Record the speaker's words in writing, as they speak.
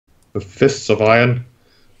with Fists of Iron.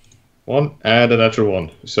 1 and a natural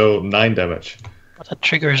 1. So 9 damage. But that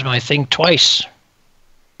triggers my thing twice.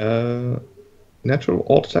 Natural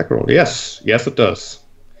auto attack roll. Yes, it does.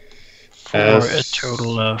 For a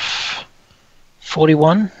total of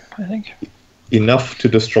 41, I think. Enough to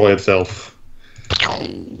destroy itself.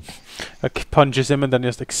 Like punches him and then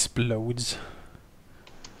just explodes.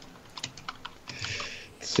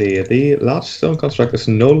 Let's see, the large stone construct is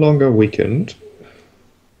no longer weakened.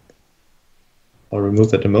 I'll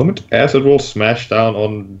remove that in a moment, as it will smash down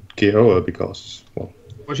on Kihoa because, well...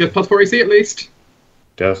 Well, she has plus 4 AC at least.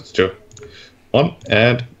 Yes, it's true. 1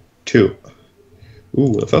 and 2.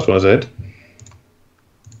 Ooh, the first one is a hit.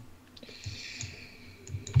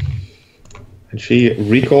 And she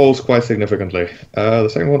recoils quite significantly. The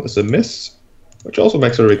second one is a miss, which also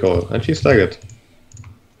makes her recoil, and she's staggered.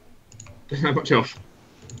 Doesn't have much off.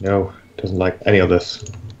 No, doesn't like any of this.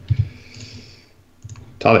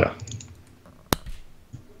 Talia.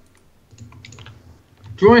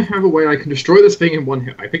 Do I have a way I can destroy this thing in 1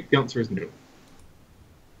 hit? I think the answer is no.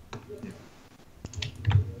 I'm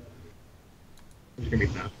just gonna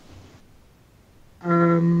make that.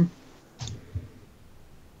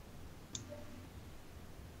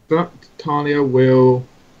 But Talia will,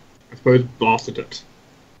 I suppose, blast at it.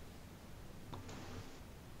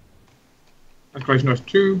 Acceleration of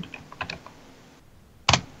 2.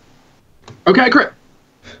 Okay, crit!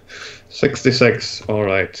 66,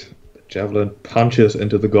 alright. The javelin punches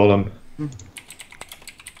into the golem.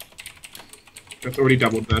 That's already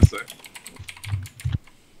doubled there, so...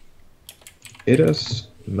 It is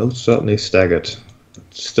most certainly staggered.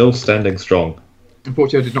 Still standing strong.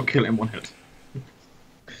 Unfortunately, I did not kill it in 1 hit.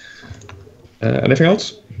 Anything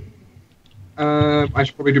else? I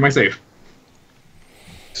should probably do my save.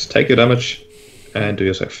 Just take your damage and do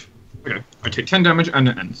your save. Okay, I take 10 damage and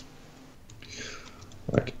it ends.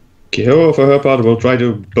 Right. Kihoa, for her part, will try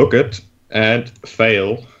to book it and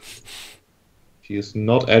fail. She is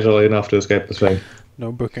not agile enough to escape this thing.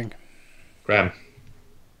 No booking. Graham.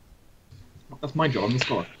 That's my job on the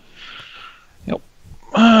spot. Yep.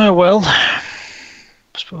 Well, I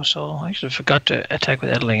suppose I actually forgot to attack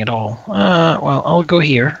with Edling at all. Well, I'll go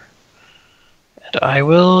here. And I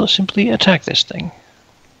will simply attack this thing.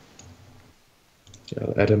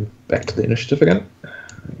 I'll add him back to the initiative again.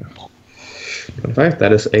 25,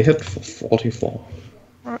 that is a hit for 44.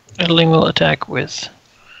 Edling will attack with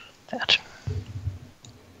that.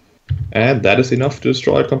 And that is enough to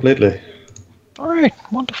destroy it completely. Alright,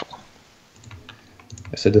 wonderful.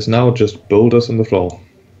 As it is now just boulders on the floor.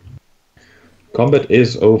 Combat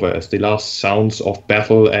is over as the last sounds of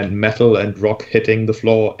battle and metal and rock hitting the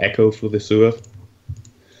floor echo through the sewer.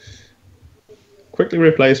 Quickly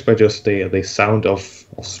replaced by just the sound of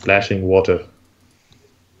splashing water.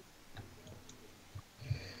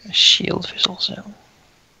 A shield whistle sound.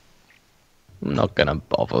 I'm not gonna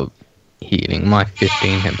bother healing my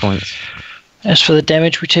 15 hit points. As for the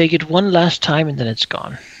damage, we take it one last time and then it's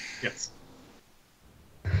gone. Yes.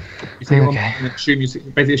 You say Okay. and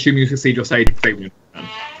basically assume you succeed your save. There we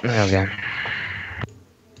go.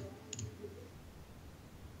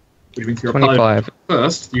 Which means you're 25.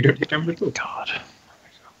 first, you don't take damage at all. God.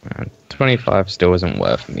 25 still isn't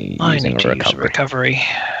worth me I using need a to use a recovery.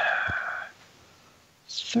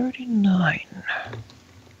 39.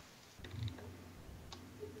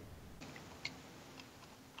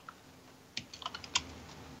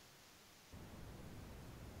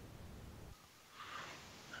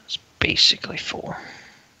 That's basically 4.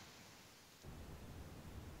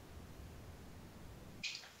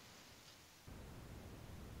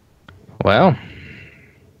 Well,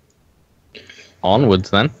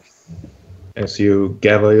 onwards then. As you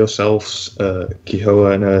gather yourselves,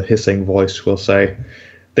 Kihoa in a hissing voice will say,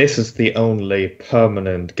 "This is the only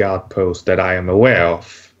permanent guard post that I am aware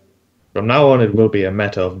of. From now on it will be a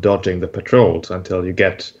matter of dodging the patrols until you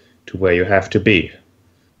get to where you have to be.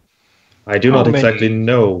 I do not exactly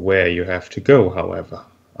know where you have to go, however.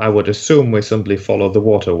 I would assume we simply follow the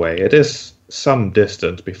waterway. It is some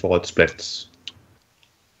distance before it splits."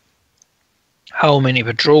 How many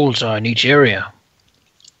patrols are in each area?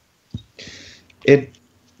 It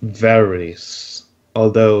varies,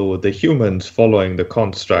 although the humans following the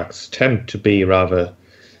constructs tend to be rather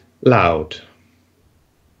loud.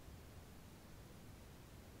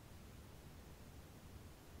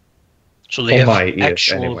 So they For my have ears,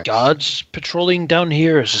 actual anyway. guards patrolling down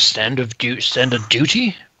here as a standard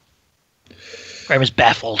duty? Graham is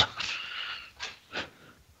baffled.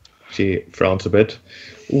 She frowns a bit.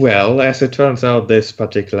 Well, as it turns out, this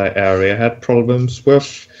particular area had problems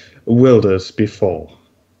with wilders before.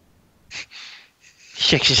 He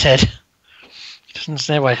shakes his head. He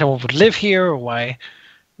understand why someone would live here or why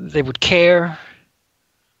they would care.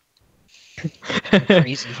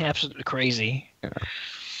 Crazy, absolutely crazy.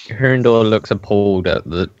 Hirondor looks appalled at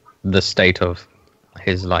the state of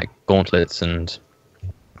his like gauntlets and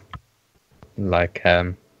like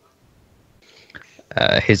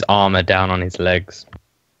his armor down on his legs.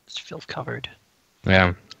 It's filth covered.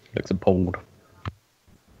 Yeah, looks appalled.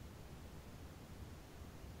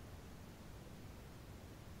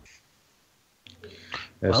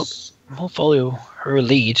 Yes. We'll follow her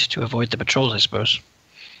lead to avoid the patrols, I suppose.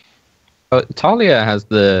 Talia has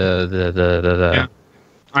the Yeah.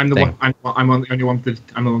 I'm the thing. one. I'm the only one.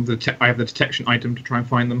 I'm the one. I have the detection item to try and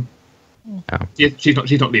find them. Oh. Yeah, she's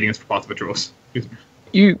not leading us for part of the patrols.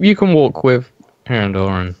 You can walk with Hirondor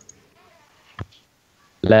and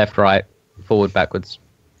left, right, forward, backwards.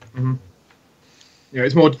 Mm-hmm. Yeah,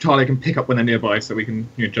 it's more Talia can pick up when they're nearby, so we can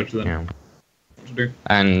judge them. Yeah. What to do.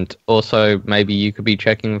 And also maybe you could be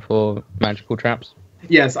checking for magical traps.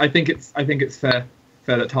 Yes, I think it's fair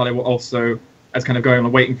that Talia will also, as kind of going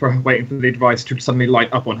on waiting for the device to suddenly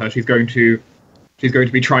light up on her. She's going to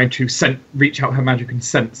be trying to reach out her magic and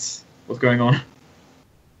sense what's going on,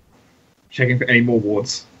 checking for any more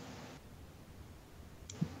wards.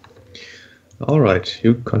 All right,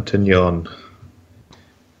 you continue on.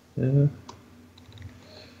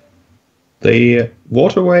 The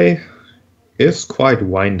waterway is quite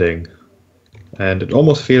winding, and it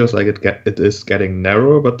almost feels like it is getting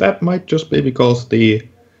narrower, but that might just be because the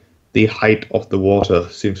height of the water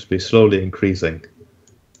seems to be slowly increasing.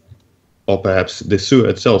 Or perhaps the sewer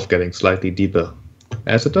itself getting slightly deeper,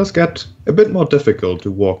 as it does get a bit more difficult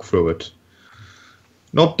to walk through it.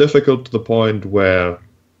 Not difficult to the point where,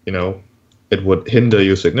 it would hinder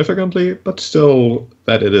you significantly, but still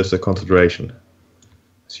that it is a consideration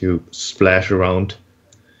as you splash around.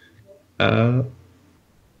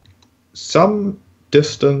 Some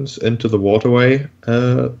distance into the waterway,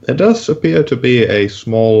 there does appear to be a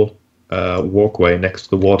small walkway next to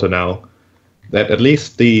the water now that at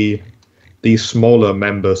least the smaller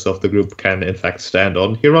members of the group can in fact stand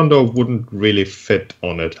on. Hirondo wouldn't really fit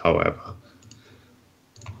on it, however.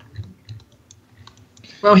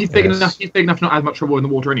 Well, he's big Yes. enough. He's big enough to not have much trouble in the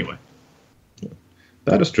water anyway.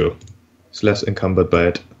 That is true. He's less encumbered by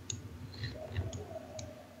it.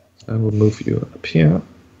 I will move you up here.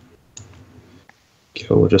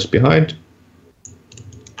 Go just behind.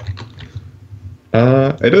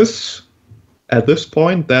 It is at this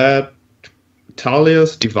point that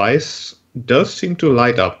Talia's device does seem to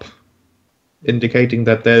light up, indicating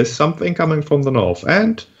that there is something coming from the north.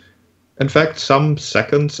 And, in fact, some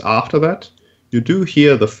seconds after that, you do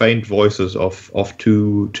hear the faint voices of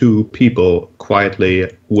two people quietly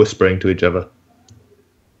whispering to each other.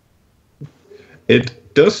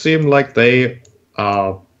 It does seem like they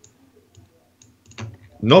are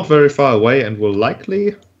not very far away and will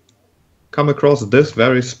likely come across this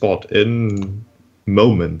very spot in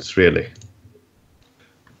moments, really.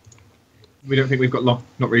 We don't think we've got not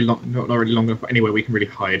really long enough anywhere we can really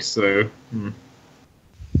hide. So.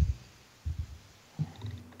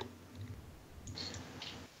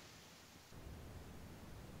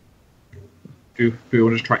 Do we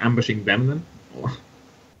want to just try ambushing them then? Or...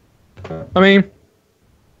 I mean,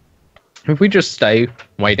 if we just stay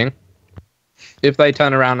waiting, if they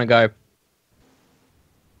turn around and go,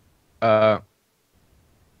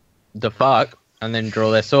 the fuck, and then draw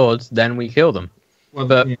their swords, then we kill them. Well,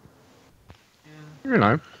 But-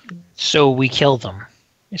 yeah. So we kill them,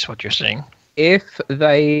 is what you're saying. If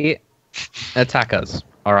they attack us,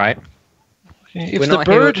 all right. If We're the not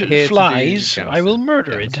here bird to do flies, genocide. I will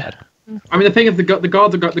murder it. I mean, the thing is, the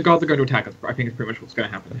guards are going to attack us. I think it's pretty much what's going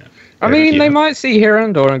to happen here. I mean, Yeah. they might see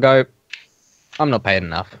Hirondor and go, "I'm not paid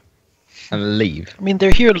enough," and leave. I mean,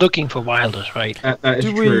 they're here looking for wilders, right? That is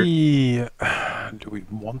Do true. do we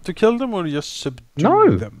want to kill them or just subdue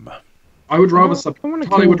No. them? I would rather I wanna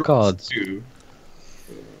Talia kill would rather guards. subdue.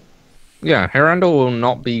 Yeah, Hirondor will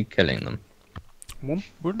not be killing them.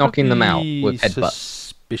 Wouldn't Knocking that them out be with headbutts.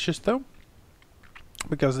 suspicious though,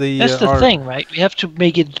 because they That's the are... thing, right? We have to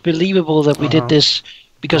make it believable that we did this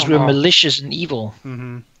because we're malicious and evil.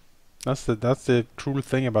 Mm-hmm. That's the cruel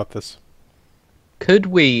thing about this. Could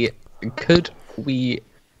we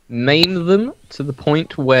maim them to the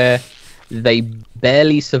point where they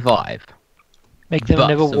barely survive? Make them But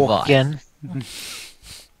never survive. walk again.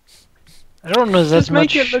 I don't know if that's Just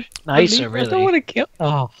make much it look nicer, I don't really. want to kill.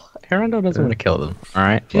 Oh, Hirondor doesn't want to kill them. All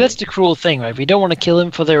right. See, that's the cruel thing, right? We don't want to kill them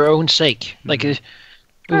for their own sake. Like, we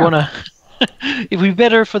Yeah. want to... It'd be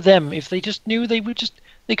better for them if they just knew they could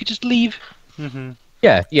just leave. Mm-hmm.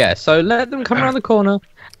 Yeah. So let them come around the corner,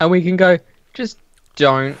 and we can go. Just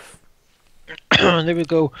don't and they will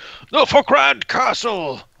go, "The for Grand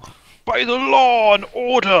Castle, by the law and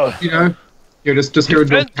order, You're just hearing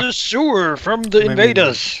defend the sewer from the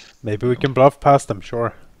invaders." Maybe we can bluff past them,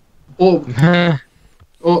 sure. or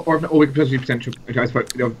we could potentially I suppose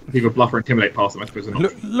people bluff or intimidate past them. I suppose.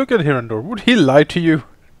 Look at Hirandor. Would he lie to you?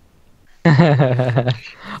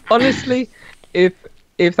 Honestly, if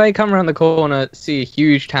they come around the corner, see a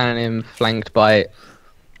huge cannon flanked by,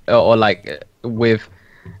 or like with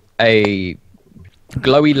a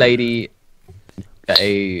glowy lady,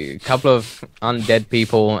 a couple of undead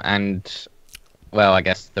people, and well, I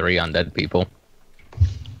guess 3 undead people,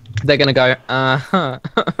 they're gonna go.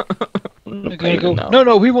 They're gonna go,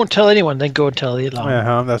 no, we won't tell anyone. Then go and tell the alarm.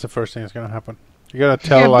 Yeah, that's the first thing that's gonna happen. You gotta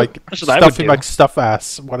tell like stuff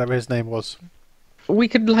ass, whatever his name was. We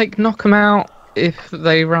could like knock them out if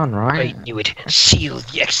they run, right? I knew it. Seal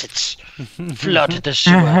the exits. Flood the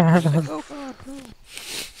sewer.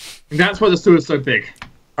 That's why the sewer's so big.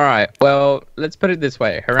 Alright, well, let's put it this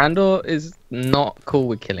way. Hirandor is not cool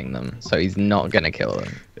with killing them, so he's not gonna kill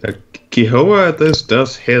them. Kihoa at this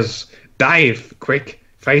does his dive, quick,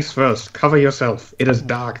 face first, cover yourself. It is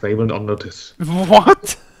dark, they will not notice.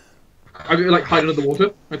 What? Are you like hiding under the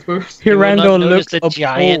water, I suppose? Hirandor looks the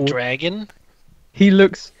giant dragon. He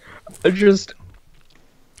looks just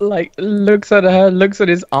like looks at her, looks at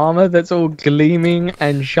his armor that's all gleaming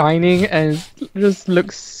and shining, and just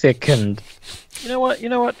looks sickened. You know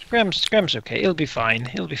what? Graham's okay. He'll be fine.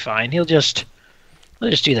 He'll just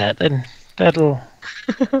do that. Then that'll.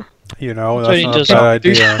 You know, that's not a bad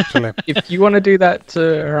idea, actually. If you want to do that to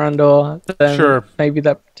Hirandor, then sure. Maybe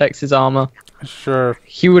that protects his armor. Sure.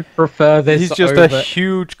 He would prefer this. He's just over... a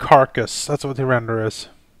huge carcass. That's what Hirandor is.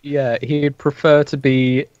 Yeah, he'd prefer to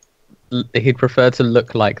be. He'd prefer to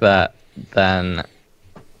look like that than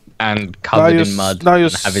and covered in mud. Now you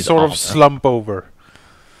and have his sort armor. of slump over.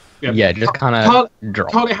 Yeah, just kind of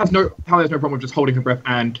drop. Talia has no problem with just holding her breath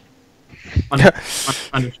and. He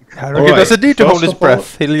doesn't need to hold his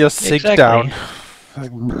breath. He'll just sink down.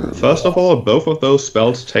 First of all, both of those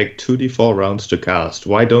spells take 2d4 rounds to cast.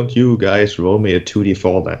 Why don't you guys roll me a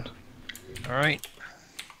 2d4 then? Alright.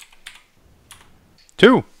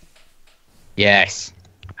 2. Yes.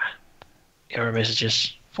 Error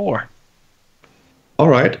messages 4.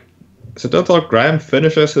 Alright. So don't thought Graham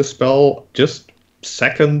finishes his spell just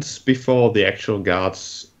seconds before the actual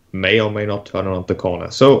guards may or may not turn around the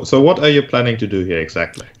corner. So what are you planning to do here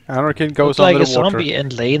exactly? Anarchin goes like under a the water. zombie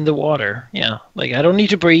and lay in the water. Yeah, like I don't need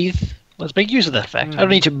to breathe. Let's make use of that fact. I don't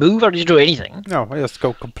need to move. I don't need to do anything. No, I just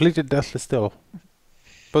go completely deathly still.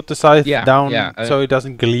 Put the scythe down so it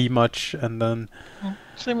doesn't gleam much, and then...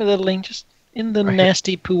 Same with Edling, just in the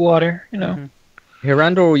nasty poo water, you know.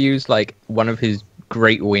 Hirandor will use like one of his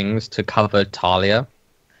great wings to cover Talia.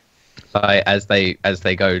 As they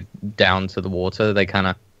go down to the water,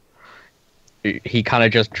 he kind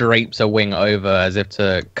of just drapes a wing over as if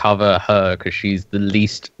to cover her because she's the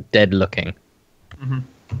least dead looking.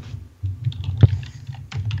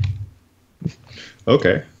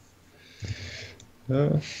 Okay.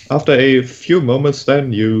 After a few moments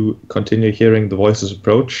then, you continue hearing the voices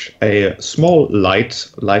approach, a small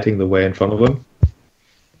light lighting the way in front of them.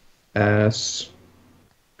 As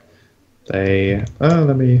they...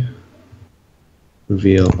 let me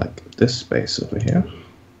reveal like this space over here.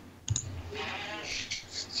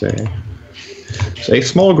 It's a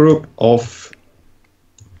small group of,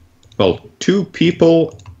 well, 2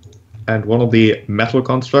 people and one of the metal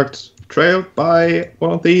constructs, trailed by one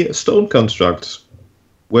of the stone constructs,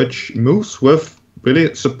 which moves with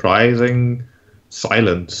really surprising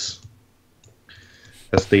silence.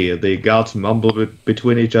 As the guards mumble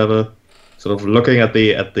between each other, sort of looking at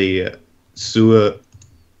the sewer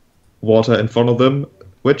water in front of them,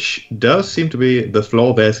 which does seem to be, the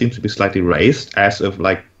floor there seems to be slightly raised, as if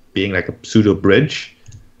like being like a pseudo bridge,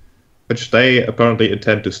 which they apparently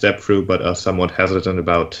intend to step through, but are somewhat hesitant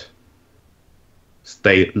about.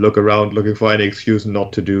 They look around looking for any excuse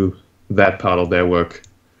not to do that part of their work.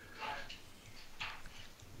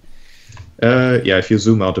 If you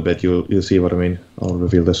zoom out a bit, you'll see what I mean. I'll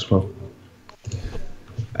reveal this as well.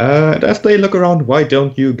 And as they look around, why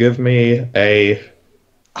don't you give me a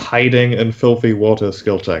hiding in filthy water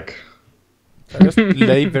skill check? I just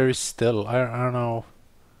lay very still. I don't know.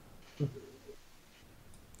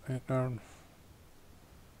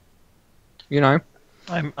 You know,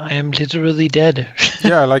 I am literally dead.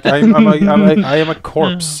 Yeah, like I am a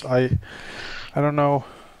corpse. I don't know.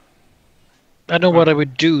 I know what I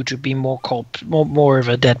would do to be more of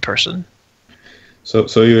a dead person.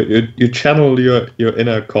 So you channel your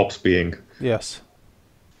inner corpse being. Yes.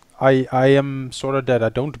 I am sort of dead. I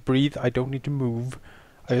don't breathe. I don't need to move.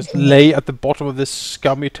 I just lay at the bottom of this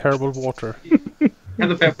scummy, terrible water.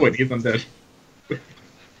 That's a fair point. He's undead.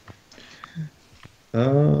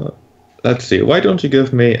 Let's see. Why don't you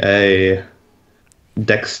give me a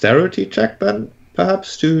dexterity check then,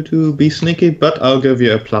 perhaps, to be sneaky? But I'll give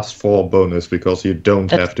you a +4 bonus because you don't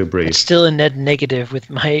have to breathe. It's still a net negative with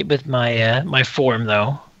my form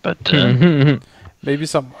though. But maybe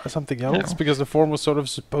something else, because the form was sort of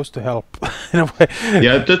supposed to help in a way.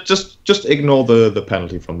 Yeah, just ignore the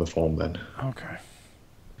penalty from the form then. Okay.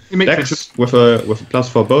 Dex with a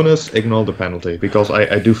 +4 bonus, ignore the penalty because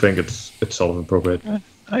I do think it's sort of appropriate.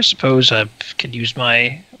 I suppose I could use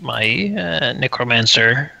my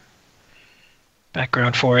necromancer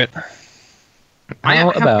background for it. I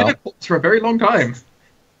have been a corpse for a very long time.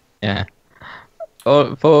 Yeah.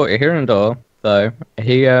 For Hirondor, though,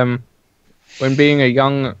 he when being a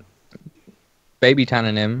young baby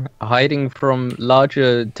Tananim, hiding from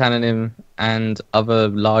larger Tananim and other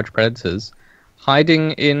large predators,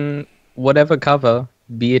 hiding in whatever cover,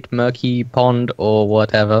 be it murky pond or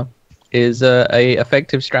whatever, is a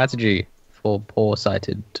effective strategy for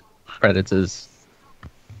poor-sighted predators.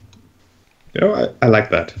 You know, I like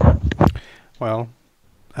that. Well,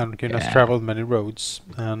 Anakin has traveled many roads,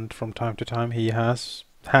 and from time to time he has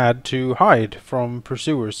had to hide from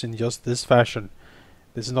pursuers in just this fashion.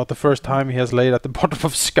 This is not the first time he has laid at the bottom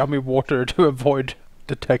of scummy water to avoid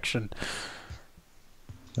detection.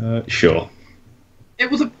 Sure.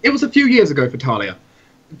 It was a few years ago for Talia,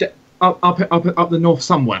 up the north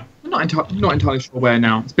somewhere. I'm not entirely sure where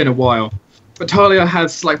now. It's been a while, but Talia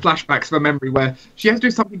has like flashbacks of a memory where she has to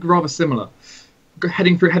do something rather similar.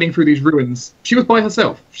 Heading through these ruins, she was by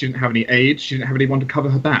herself. She didn't have any aid. She didn't have anyone to cover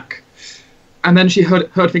her back. And then she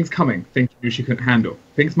heard things coming, things she couldn't handle,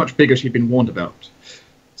 things much bigger she'd been warned about.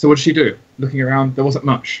 So what did she do? Looking around, there wasn't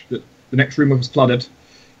much. The next room was flooded.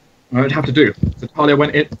 What did have to do? So Talia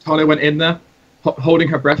went in there, holding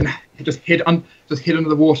her breath, and just hid under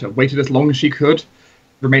the water, waited as long as she could,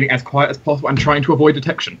 remaining as quiet as possible, and trying to avoid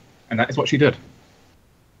detection. And that is what she did.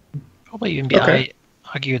 Probably even I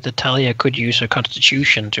argue that Talia could use her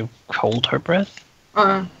constitution to hold her breath.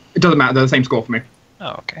 It doesn't matter. They're the same score for me.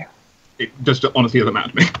 Oh, okay. It just honestly doesn't matter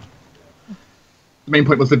to me. The main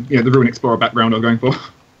point was the Ruin Explorer background I was going for.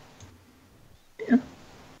 Yeah.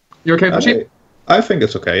 You okay, Pachi? I think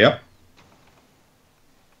it's okay, yeah.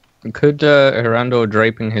 Could Hirondor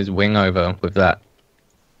draping his wing over with that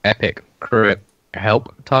epic crit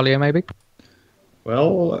help Talia, maybe?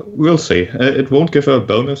 Well, we'll see. It won't give her a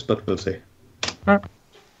bonus, but we'll see.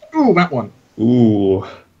 Ooh, that one. Ooh.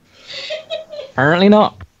 Apparently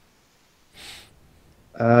not.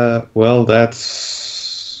 Well,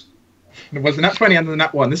 that's... It was the nat 20 and the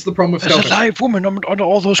nat 1. This is the problem with There's stealth. a live woman under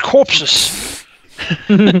all those corpses.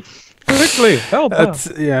 Quickly, help!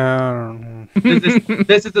 Yeah.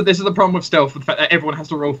 This is the problem with stealth. The fact that everyone has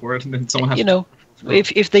to roll for it, and then someone has. You know,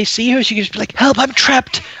 if they see her, she can just be like, "Help! I'm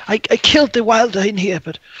trapped. I killed the wilder in here."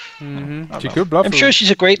 But she could bluff. I'm sure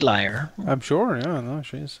she's a great liar. I'm sure. Yeah, no,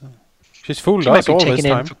 she's fooled She us might all be this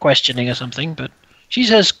taken time. in for questioning or something, but she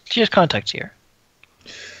has contacts here.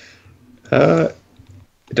 It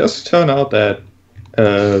does turn out that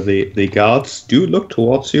the guards do look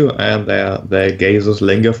towards you, and their gazes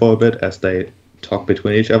linger for a bit as they talk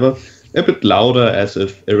between each other, a bit louder, as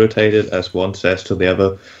if irritated, as one says to the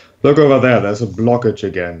other, "Look over there, there's a blockage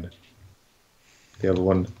again." The other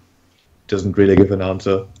one doesn't really give an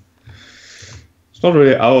answer. It's not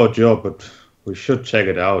really our job, but we should check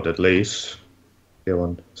it out at least. The other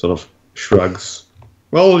one sort of shrugs.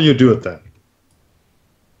 "Well, you do it then."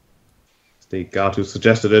 The guard who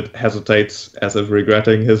suggested it hesitates, as if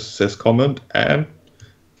regretting his comment, and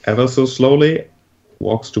ever so slowly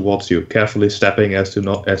walks towards you, carefully stepping as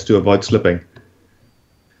to avoid slipping.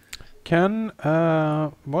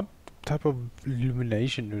 What type of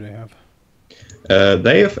illumination do they have?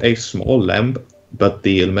 They have a small lamp, but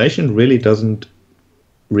the illumination really doesn't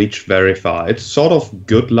reach very far. It's sort of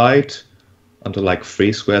good light until like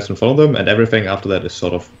 3 squares in front of them, and everything after that is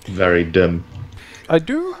sort of very dim. I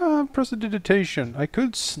do have prestidigitation. I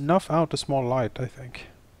could snuff out a small light, I think.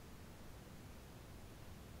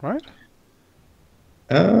 Right?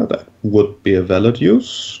 That would be a valid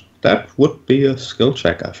use. That would be a skill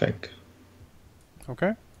check, I think.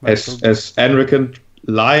 Okay. As Enrican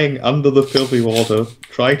lying under the filthy water,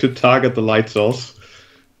 trying to target the light source.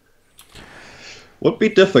 Would be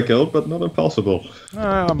difficult, but not impossible.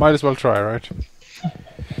 I might as well try, right?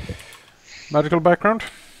 Magical background?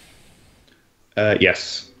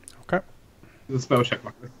 Yes. Okay. The spell check,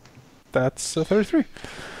 luckily. That's 33.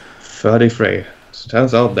 33. So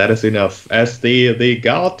turns out that is enough. As the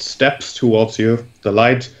guard steps towards you, the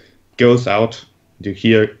light goes out You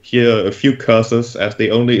hear a few curses as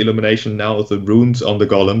the only illumination now is the runes on the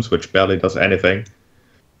golems, which barely does anything.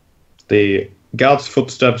 The guard's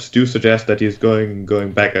footsteps do suggest that he's going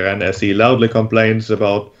back again as he loudly complains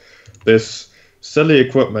about this silly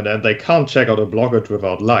equipment, and they can't check out a blockage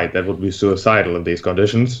without light. That would be suicidal in these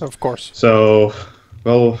conditions. Of course. So,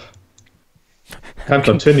 well, can't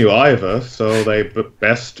continue either, so they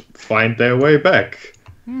best find their way back.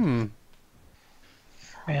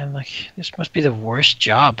 Man, like, this must be the worst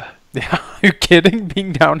job. Yeah, are you kidding?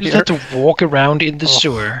 Being down You here? just have to walk around in the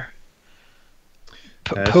sewer,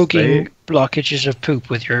 As poking they- blockages of poop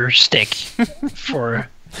with your stick for...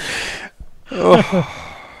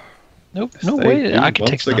 Nope, no they way. do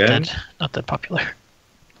Architect's once again. not that popular.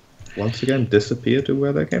 Once again, disappear to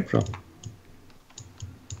where they came from.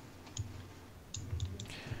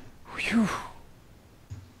 Phew.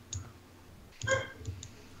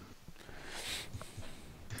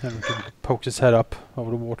 Anakin pokes his head up over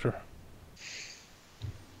the water.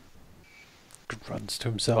 Runs to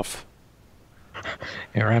himself.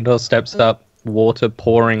 Randall steps up, water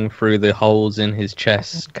pouring through the holes in his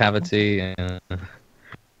chest cavity and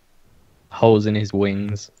holes in his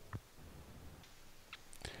wings.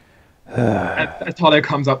 As Talia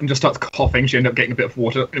comes up and just starts coughing, she ends up getting a bit of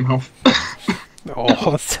water in her mouth.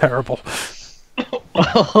 Oh, that's terrible.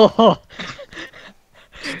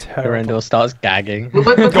 Terrible. Randall starts gagging.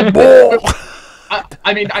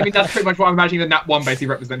 I mean, that's pretty much what I'm imagining the Nat 1 basically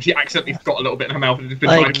represents. She accidentally got a little bit in her mouth and has been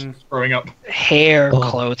Like- throwing up. Hair,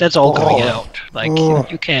 clothes, that's all coming out. Like,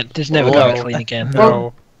 you can't, there's never going to clean again.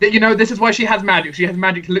 No. You know, this is why she has magic. She has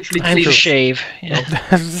magic to literally Time clean. to shave.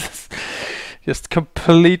 Yeah. Just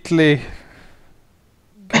complete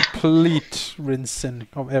rinsing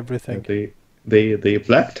of everything. The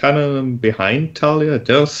black tunnel behind Talia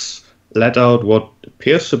does let out what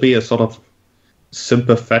appears to be a sort of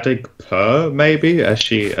sympathetic purr, maybe, as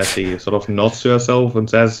she sort of nods to herself and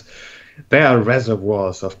says, "There are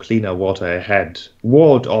reservoirs of cleaner water ahead.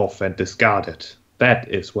 Ward off and discard it. That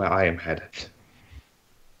is where I am headed."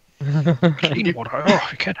 Clean water. Oh,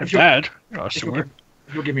 you can't have that. Oh, sewer.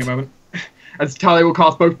 If you'll give me a moment. As Talia will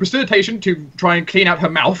cast both prestidigitation to try and clean out her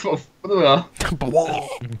mouth of,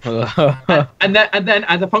 and then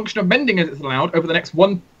as a function of mending as it's allowed over the next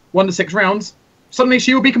 1 to 6 rounds, suddenly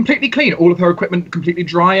she will be completely clean. All of her equipment completely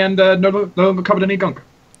dry and no longer covered in any gunk.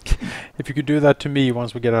 If you could do that to me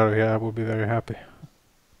once we get out of here, I would be very happy.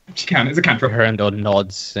 She can. It's a cantrip. Randall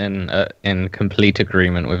nods in complete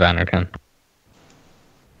agreement with Anakin.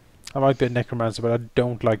 I might be a necromancer, but I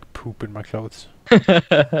don't like poop in my clothes.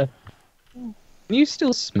 You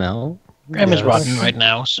still smell. Grandma's Yes. rotten right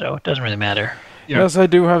now, so it doesn't really matter. Yeah. Yes, I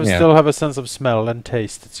do Yeah. still have a sense of smell and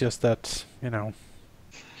taste. It's just that, you know.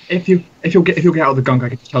 If you'll get out of the gunk, I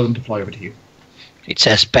can tell them to fly over to you. It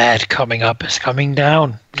says bad coming up is coming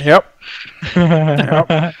down. Yep.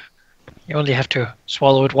 Yep. You only have to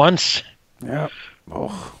swallow it once. Yep.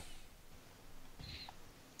 Oh.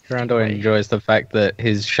 Randall enjoys the fact that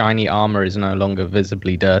his shiny armor is no longer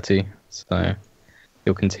visibly dirty, so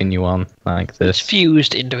he'll continue on like It's this.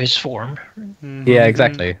 fused into his form. Yeah,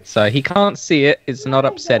 exactly. So he can't see it. It's not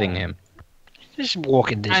upsetting him. Just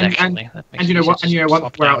walk in this, And- actually. That makes and you know sense. what- and you know Just what,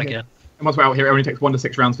 flop we're down out here. again. And once we're out here, it only takes 1 to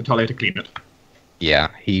 6 rounds for Talia to clean it. Yeah,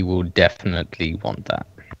 he will definitely want that.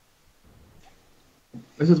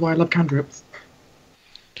 This is why I love cantrips.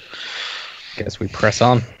 Guess we press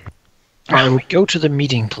on. Talia will We go to the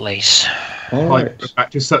meeting place. All fly right.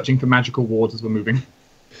 back to searching for magical wards as we're moving.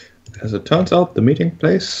 As it turns out, the meeting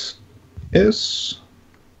place is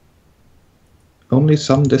only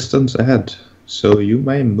some distance ahead, so you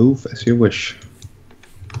may move as you wish.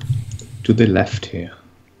 To the left here.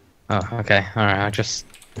 Oh, okay. All right. I just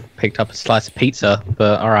picked up a slice of pizza,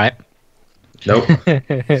 but all right. Nope.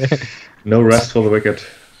 No rest for the wicked.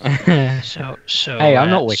 So Hey, I'm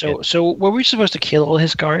not wicked. So were we supposed to kill all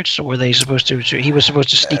his guards, or were they supposed to? So he was supposed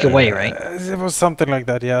to sneak away, right? It was something like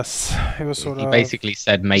that, yes. It was sort He of... basically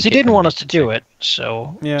said make 'Cause he it didn't want us to do it,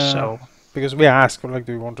 so Yeah. So Because we asked, like,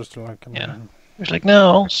 do you want us to, like... Yeah. he was like,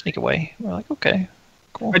 "No, I'll sneak away." We're like, "Okay,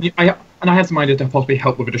 cool, And I had some ideas to possibly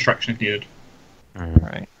help with a distraction if needed. all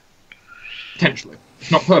right." Potentially.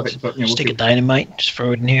 It's not perfect, but we'll Stick see. a dynamite, just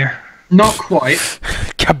throw it in here. Not quite.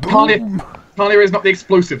 Kaboom! Talia is not the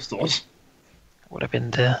explosive sort. Would have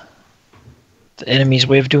been the enemy's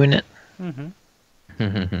way of doing it.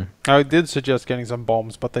 I did suggest getting some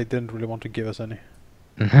bombs, but they didn't really want to give us any.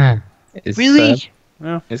 Is, Really?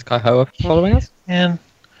 Yeah. Is Kaihoa following us? Man,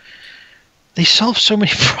 they solve so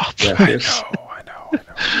many problems. I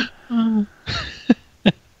know.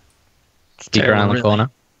 It's Keep terrible, around the really. corner.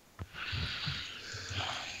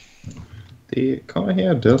 The corner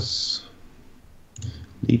here does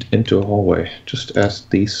lead into a hallway, just as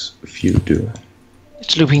these few do.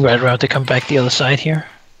 It's looping right around to come back the other side here.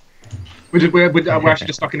 We're actually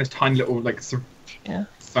just stuck in this tiny little Yeah.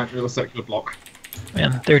 little circular block.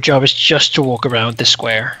 And their job is just to walk around the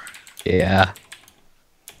square. Yeah.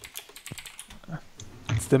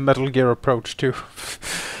 It's the Metal Gear approach to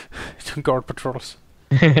guard patrols.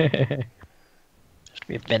 There's to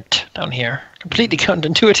be a vent down here. Completely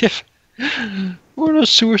counterintuitive. What are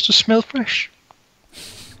sewers to smell fresh?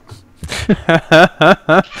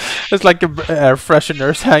 It's like air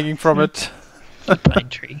fresheners hanging from it. Pine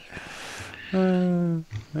tree.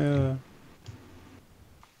 Yeah.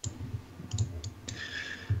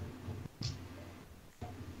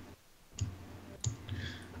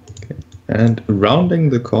 And rounding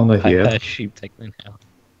the corner here. Sheep take me now.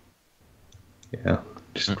 Yeah,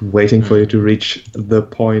 just waiting for you to reach the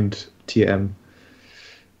point, TM.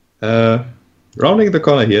 Rounding the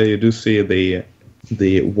corner here, you do see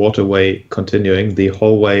the waterway continuing, the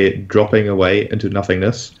hallway dropping away into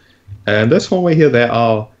nothingness. And this hallway here, there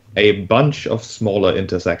are a bunch of smaller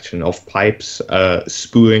intersection of pipes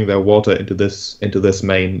spewing their water into this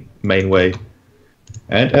main way.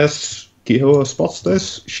 And as Kihoa spots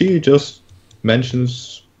this, she just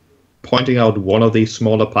mentions pointing out one of these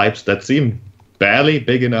smaller pipes that seem barely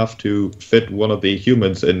big enough to fit one of the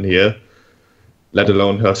humans in here, let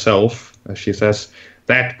alone herself. As she says,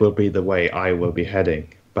 that will be the way I will be heading,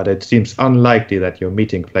 but it seems unlikely that your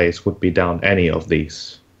meeting place would be down any of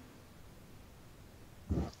these.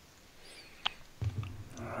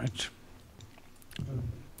 Alright.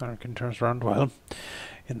 Anakin turns around. Well,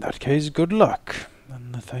 in that case, good luck,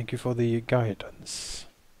 and thank you for the guidance.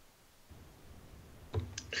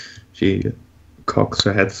 She cocks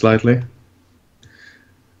her head slightly.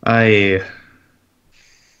 I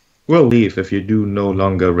will leave if you do no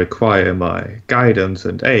longer require my guidance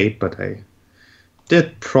and aid, but I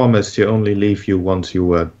did promise to only leave you once you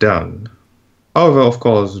were done. However, of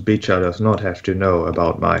course, Beecher does not have to know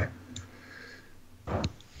about my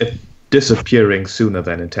disappearing sooner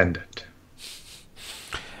than intended.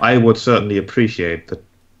 I would certainly appreciate the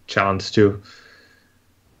chance to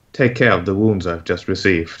take care of the wounds I've just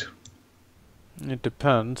received. It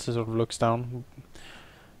depends. He sort of looks down.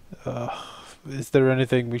 Is there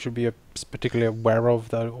anything we should be particularly aware of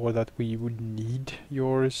that, or that we would need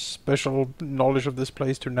your special knowledge of this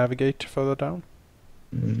place to navigate further down?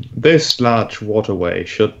 This large waterway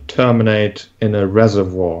should terminate in a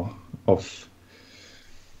reservoir of,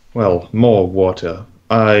 well, more water.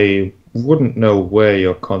 I wouldn't know where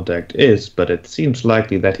your contact is, but it seems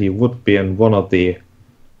likely that he would be in one of the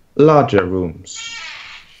larger rooms.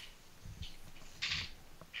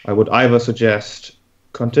 I would either suggest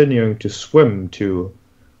continuing to swim to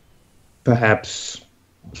perhaps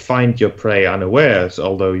find your prey unawares,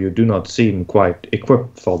 although you do not seem quite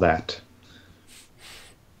equipped for that.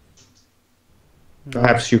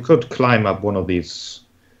 Perhaps you could climb up one of these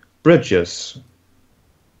bridges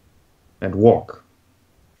and walk,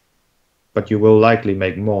 but you will likely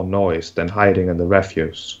make more noise than hiding in the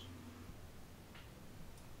refuse.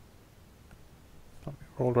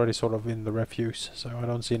 We're already sort of in the refuse, so I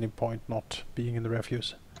don't see any point not being in the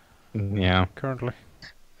refuse Yeah. currently.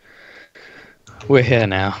 We're here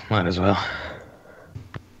now. Might as well.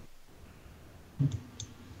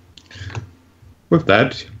 With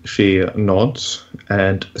that, she nods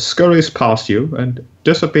and scurries past you and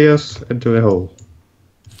disappears into a hole.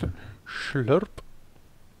 Slurp.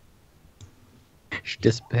 She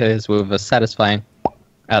disappears with a satisfying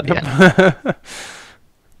at the end.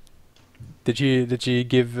 Did she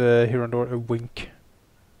give Hirondor a wink?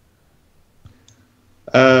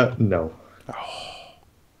 No.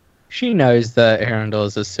 She knows that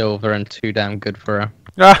Hirondors are silver and too damn good for her.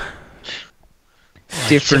 Ah!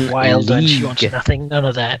 Different wild and she league. wants nothing, none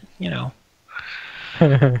of that, you know.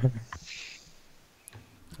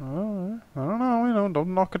 Oh, I don't know,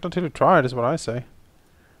 don't knock it until you try it, is what I say.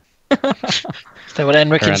 Is that what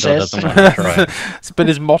Enrican Hirondor says? doesn't want to try. It's been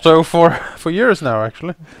his motto for years now,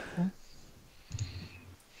 actually.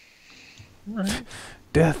 Right.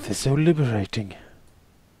 Death is so liberating.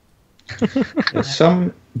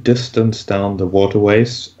 Some distance down the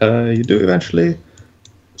waterways, you do eventually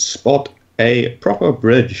spot a proper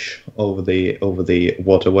bridge over the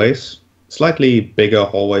waterways. Slightly bigger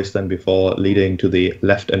hallways than before, leading to the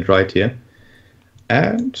left and right here.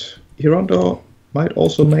 And Hirondo might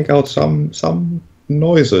also make out some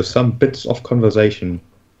noises, some bits of conversation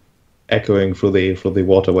echoing through the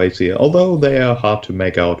waterways here. Although they are hard to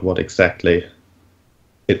make out what exactly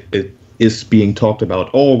it is being talked about,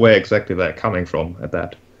 or where exactly they're coming from at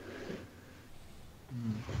that.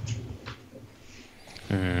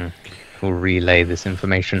 will relay this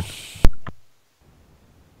information.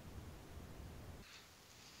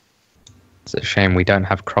 It's a shame we don't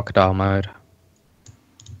have crocodile mode.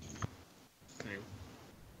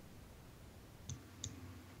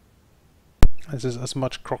 This is as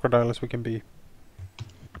much crocodile as we can be.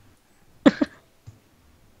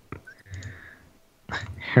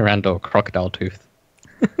 Randall, crocodile tooth.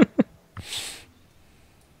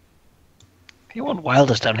 They want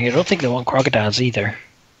wildest down here. I don't think they want crocodiles either.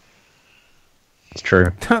 It's true.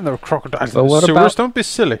 No crocodiles But in the what sewers. about- Don't be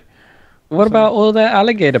silly. What about all their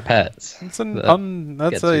alligator pets? It's an That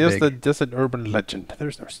that's gets a, you just, just an urban legend.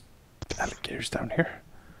 There's no alligators down here.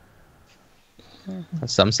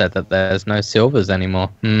 Some said that there's no silvers anymore.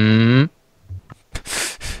 Hmm.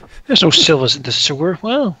 There's no silvers in the sewer.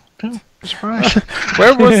 Well, surprise.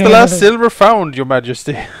 Where was the last silver found, Your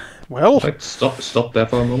Majesty? Well, Like, stop there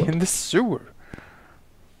for a moment. in the sewer.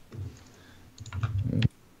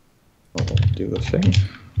 I'll do the thing.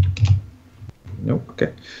 Nope,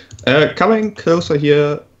 okay. Coming closer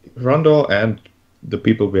here, Rondor and the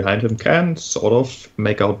people behind him can sort of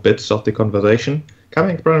make out bits of the conversation,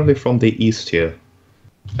 coming apparently from the east here,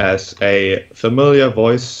 as a familiar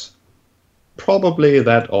voice, probably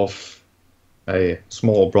that of a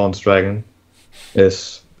small bronze dragon,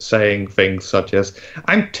 is saying things such as,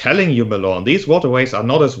 "I'm telling you, Malorn, these waterways are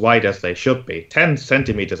not as wide as they should be, 10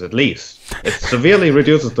 centimeters at least. It severely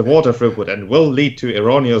reduces the water throughput and will lead to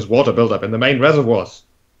erroneous water buildup in the main reservoirs.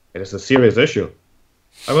 It is a serious issue.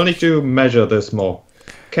 I will need to measure this more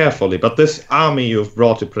carefully, but this army you've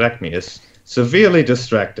brought to protect me is severely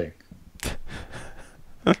distracting."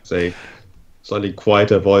 A slightly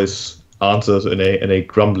quieter voice answers in a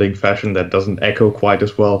grumbling fashion that doesn't echo quite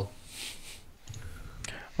as well.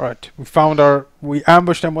 Right, we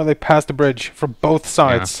ambushed them when they passed the bridge from both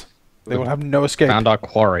sides. They will have no escape. Found our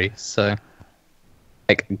quarry, so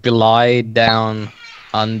like glide down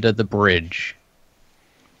under the bridge.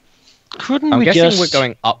 Couldn't I'm we guessing just? we're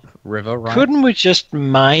going up river, right? Couldn't we just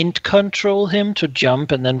mind control him to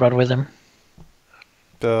jump and then run with him?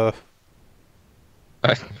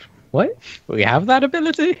 What? We have that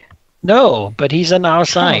ability? No, but he's on our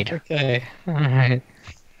side. Oh, okay. Alright.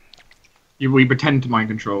 We pretend to mind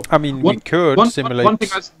control. I mean, we could simulate.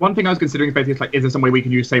 One thing I was considering is basically like, is there some way we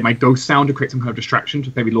can use, say, my ghost sound to create some kind of distraction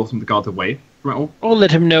to maybe lure some of the guards away from it all? Or let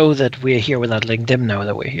him know that we're here without letting them know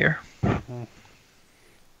that we're here. I'm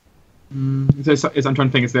trying to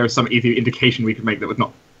think, is there some easy indication we could make that would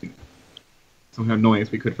not some kind of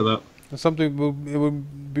noise we could for that? It would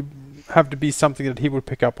have to be something that he would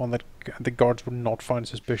pick up on that the guards would not find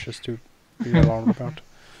suspicious to be alarmed about.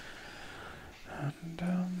 And,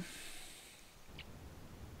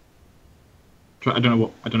 I don't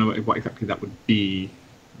know what exactly that would be.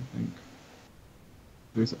 I think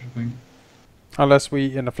there is such a thing. unless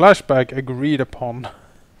we, in a flashback, agreed upon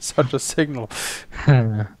such a signal.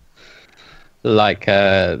 Like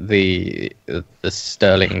the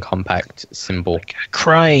Sterling compact symbol. Like a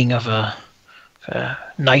crying of a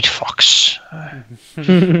night fox.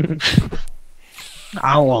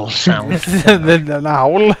 Owl sound. Then an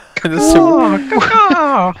owl in the sewer.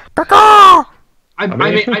 I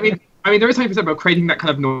mean, there is something about creating that kind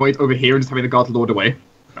of noise over here and just having the guards lured away.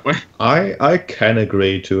 That way. I can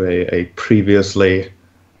agree to a previously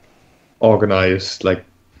organized like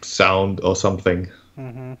sound or something.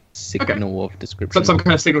 Signal of description. Some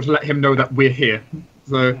kind of signal to let him know that we're here.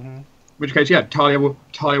 So, in which case, yeah, Talia will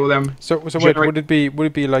So wait, would it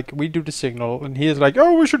be like we do the signal and he is like,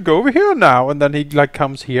 oh, we should go over here now, and then he like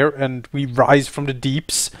comes here and we rise from the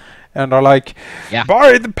deeps and are like,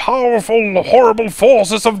 by the powerful, horrible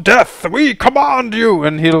forces of death, we command you,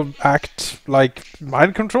 and he'll act like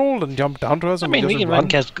mind controlled and jump down to us. I And mean, we just can run.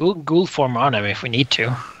 cast ghoul form on him if we need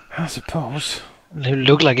to. I suppose. He'll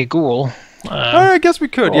look like a ghoul. I guess we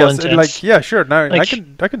could. all Yes, intense. like yeah, sure. No, Like,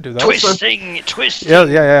 I can do that. Twisting.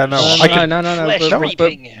 Yeah. No, I can. No. Flesh but-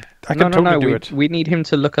 reaping. I can totally do it. We need him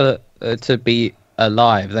to look to be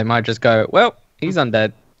alive. They might just go, well, he's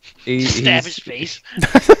undead. Stab his face.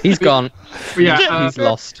 He's gone. But yeah, He's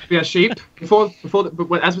lost. Yeah, sheep. Since we're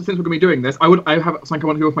going to be doing this, I have something I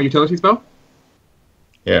want to do with my utility spell.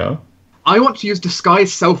 Yeah. I want to use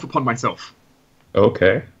disguise self upon myself.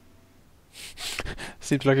 Okay.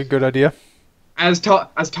 Seems like a good idea. As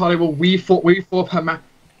Talia will weave forth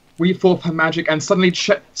her magic and suddenly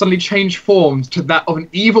change forms to that of an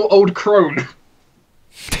evil old crone.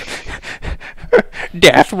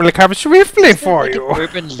 Death will come swiftly for Like you. an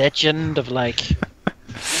urban legend of like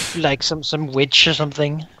some witch or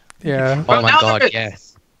something. Yeah. Oh my now god, there is.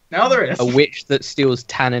 yes. Now there is. A witch that steals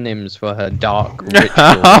tanninims for her dark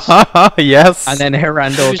rituals. Yes. And then He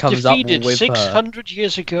Herandor was comes up defeated with her. 600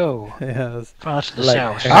 years ago. Yes. Far to the Like,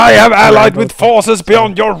 south. I am allied with forces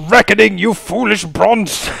beyond your reckoning, you foolish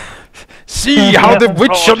bronze. See how the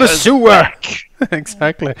witch of the sewer.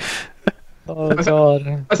 Exactly. Oh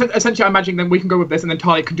god. Essentially, I'm imagining then we can go with this, and then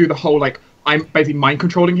Talia can do the whole like I'm basically mind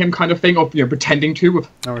controlling him kind of thing, or pretending to.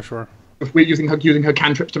 Oh, sure. If we're using her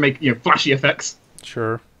cantrips to make flashy effects.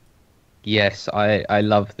 Sure. Yes, I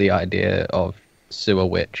love the idea of sewer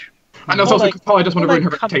witch. And that's More also like- because Talia doesn't want to ruin her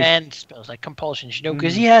reputation. command spells, like compulsions,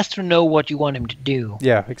 because he has to know what you want him to do.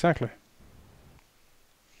 Yeah, exactly.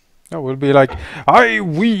 No, we'll be like, I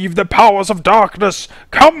weave the powers of darkness,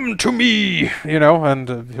 come to me, and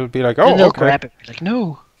he'll be like, And oh, they'll okay. grab him. Like,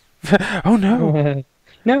 no. Oh no.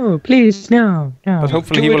 No, please, no. But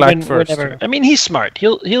hopefully Do he it will act first. whenever. I mean, he's smart.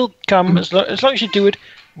 He'll come as long as you do it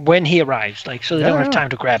when he arrives, like so they don't have Yeah. time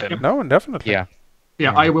to grab him. No, definitely. Yeah.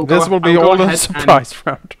 Yeah, I will. This will be I'll go all the ahead surprise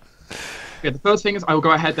round. Yeah, the first thing is I will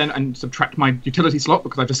go ahead then and subtract my utility slot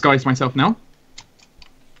because I've disguised myself now.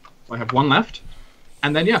 So I have one left,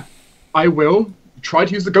 and then yeah, I will try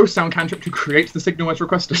to use the ghost sound cantrip to create the signal as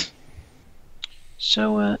requested.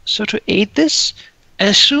 So to aid this,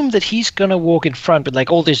 assume that he's gonna walk in front with like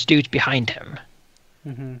all these dudes behind him.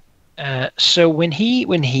 So when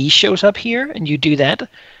he shows up here and you do that,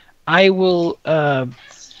 I will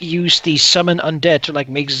use the summon undead to like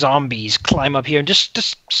make zombies climb up here and just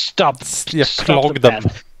stop. Yeah, stop clog the them.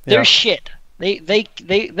 path. Yeah. They're shit.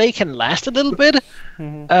 They can last a little bit,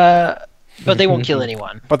 but they won't kill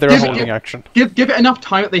anyone. But they're Give- holding give- action. Give it enough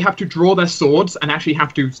time that they have to draw their swords and actually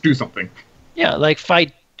have to do something. Yeah, like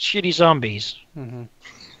fight shitty zombies.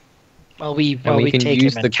 While we And we can take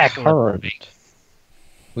use him the and tackle current. him.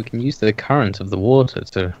 We can use the current of the water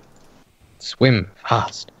to swim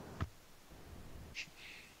fast.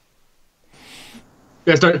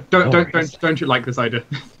 Yes, don't you like this idea?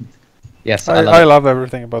 Yes, I love love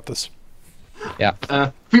everything about this. it.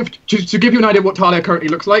 Yeah. To give you an idea what Talia currently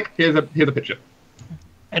looks like, here's a picture.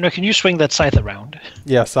 And can you swing that scythe around?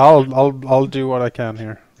 Yes, I'll do what I can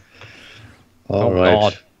here. All Oh, right.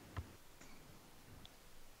 God.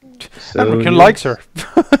 So American you- likes her.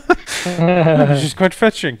 She's quite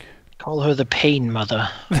fetching. Call her the Pain Mother.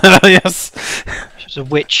 Yes. She's a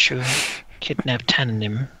witch who kidnapped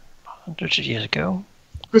Tananim hundreds of years ago.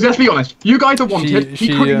 Because let's be honest, you guys are wanted. She,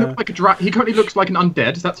 he currently uh, looks like he currently looks like an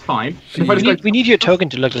undead. That's fine. And if I We just need, go, we need your token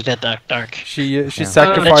to look like that dark. She That's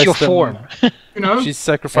sacrificed your them. form. you She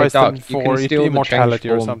sacrificed Hey, them Doc, you can for steal the immortality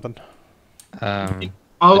change or form. something. I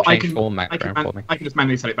change form I background for me. can just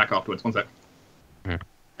manually set it back afterwards. One sec. Hmm.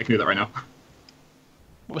 I can do that right now.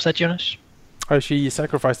 What was that, Jonas? She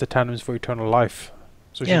sacrificed the tannins for eternal life,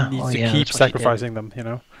 so Yeah, she needs oh to yeah, keep that's what she did. sacrificing them.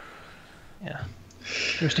 Yeah.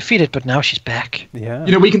 She was defeated, but now she's back. Yeah.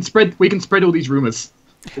 We can spread all these rumors.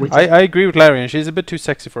 I agree with Larry, and she's a bit too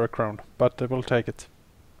sexy for a crown, but we'll take it.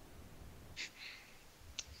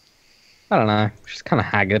 I don't know. She's kind of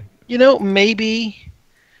haggard. You know, maybe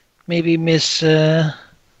Miss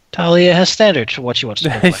Talia has standards for what she wants to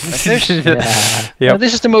look like. Like, there's- Yeah. you know, Yep.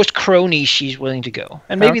 this is the most crony she's willing to go.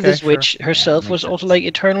 And maybe Okay, this sure. witch herself makes was sense. also like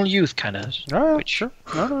eternal youth kind of Oh, witch. sure.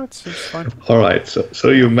 No, it's fine. All right. So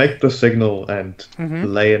you make the signal and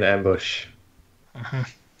Mhm. lay an ambush.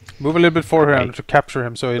 Move a little bit forward Right. to capture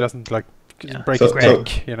him, so he doesn't Yeah. break So- his so-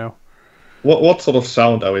 neck. What sort of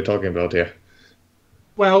sound are we talking about here?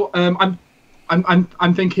 Well, I'm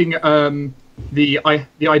thinking the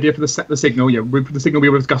idea for the signal. Yeah, the signal we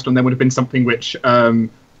were discussed on then would have been something which something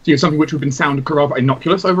which would have been sound rather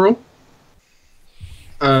innocuous overall.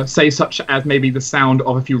 Say such as maybe the sound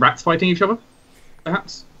of a few rats fighting each other,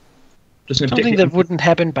 perhaps. Just in a Something particular- that wouldn't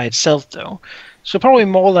happen by itself, though. So probably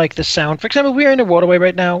more like the sound. For example, we're in a waterway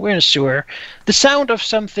right now. We're in a sewer. The sound of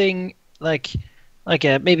something like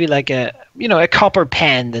a copper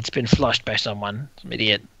pan that's been flushed by someone. Some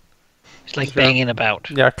idiot. It's like Sure. banging about.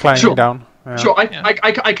 Yeah, clanging Sure. down. Yeah. Sure, Yeah.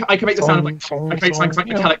 I can make the sound of like Phone, I can make sounds like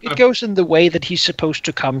you know, metallic. it goes in the way that he's supposed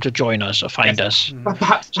to come to join us or find us.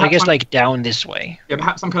 Perhaps, So I guess some- like down this way. yeah,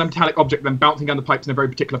 perhaps some kind of metallic object then bouncing down the pipes in a very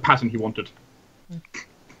particular pattern he wanted.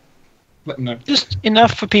 Let them know. Just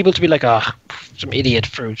enough for people to be like, some idiot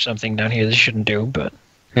threw something down here they shouldn't do, but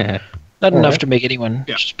not enough to make anyone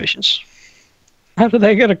Yeah. suspicious. How do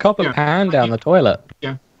they get a copper Yeah. pan down the toilet?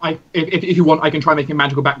 Yeah, if you want, I can try making a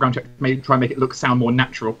magical background check. Maybe try and make it sound more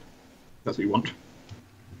natural. That's what you want.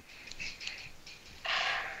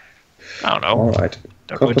 I don't know. All right.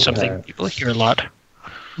 Don't Copper ruin something pan. people hear a lot.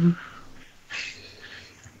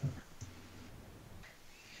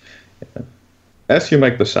 As you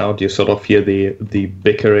make the sound, you sort of hear the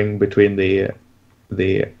bickering between the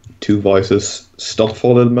two voices stop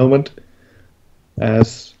for a little moment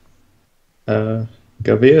as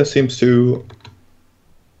Gavir seems to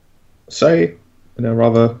say in a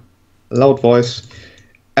rather loud voice,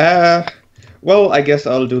 well, I guess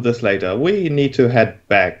I'll do this later. We need to head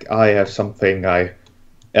back. I have something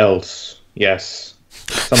else. Yes,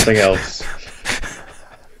 something else.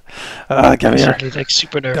 Come here. Suddenly, like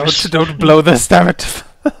super nervous. Don't blow this, damn it.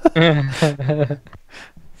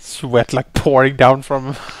 Sweat like pouring down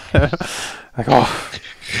from like, oh.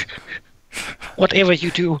 Whatever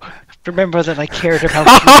you do, remember that I cared about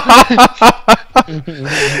you.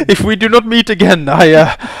 If we do not meet again,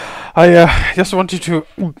 I just want you to.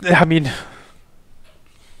 I mean,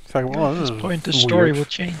 it's like, well, At this this point, the is story weird. will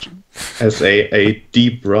change. As a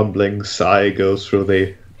deep rumbling sigh goes through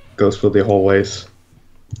the hallways.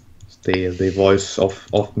 The voice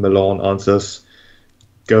of Milan answers,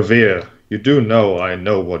 Gavir, you do know I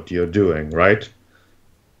know what you're doing, right?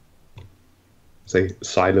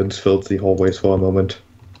 Silence fills the hallways for a moment.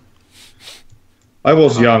 I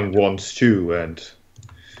was young once too, and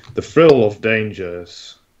the thrill of danger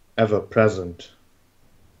is ever present.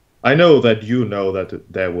 I know that you know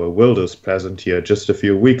that there were wilders present here just a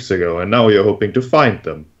few weeks ago, and now you're hoping to find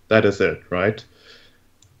them. That is it, right?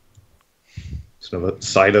 So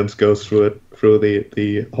silence goes through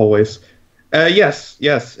the hallways. Yes,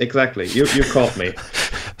 exactly. You caught me.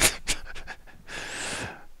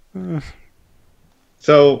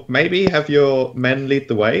 So maybe have your men lead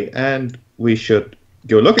the way, and we should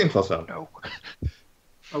go looking for some. No.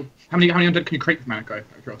 Oh, how many undead can you create from Manico? Out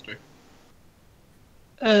of curiosity.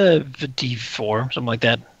 The D4, something like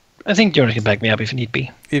that. I think Jonas can back me up if need be.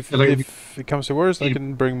 If it comes to worse, I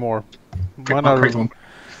can bring more.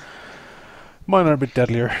 Mine are a bit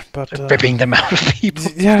deadlier, but Ripping them out of people.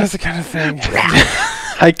 yeah, that's the kind of thing.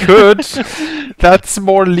 I could. That's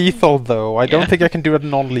more lethal, though. I don't think I can do it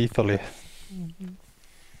non-lethally.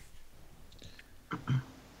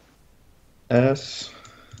 As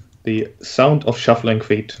the sound of shuffling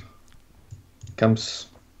feet becomes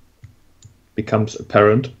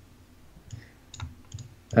apparent,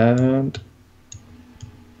 and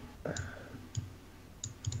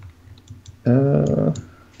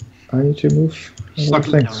I need to move a lot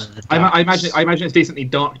of things. I imagine it's decently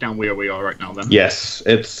dark down where we are right now. Then. Yes,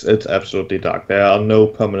 it's absolutely dark. There are no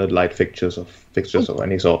permanent light fixtures of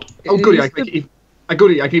any sort. Oh, goody! I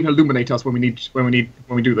can even illuminate us when we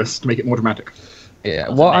do this to make it more dramatic. Yeah,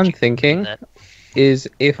 what I'm thinking is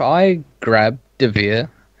if I grab Devere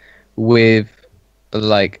with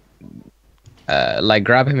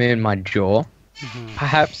grab him in my jaw,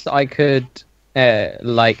 perhaps I could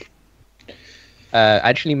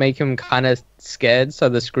actually make him kind of scared so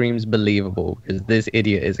the scream's believable, because this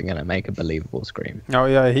idiot isn't going to make a believable scream. Oh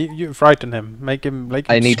yeah, you frighten him. Make him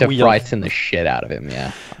I need to squeal. frighten the shit out of him,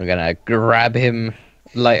 yeah. I'm going to grab him.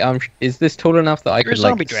 Is this tall enough that I could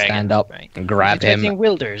stand up and grab him? You're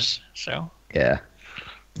wilders, so... Yeah.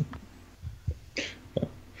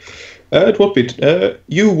 It would be.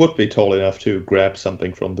 You would be tall enough to grab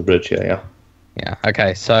something from the bridge here, yeah. Yeah.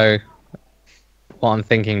 Okay. So, what I'm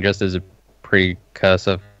thinking, just as a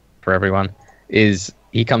precursor for everyone, is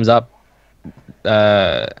he comes up.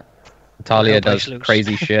 Talia does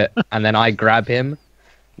crazy shit, and then I grab him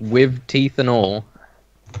with teeth and all.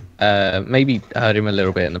 Maybe hurt him a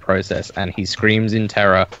little bit in the process, and he screams in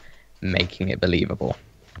terror, making it believable.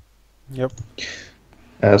 Yep.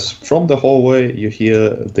 As from the hallway you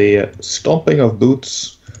hear the stomping of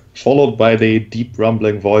boots, followed by the deep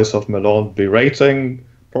rumbling voice of Milan berating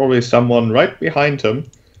probably someone right behind him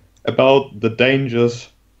about the dangers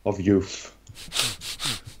of youth.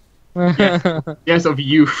 Yes, of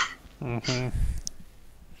youth. Mm-hmm.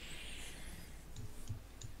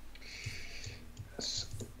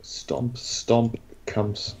 Stomp, stomp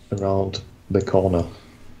comes around the corner.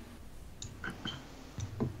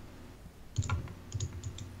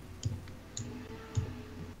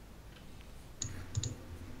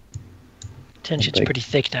 Tension's pretty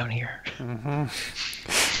thick down here. Mm-hmm.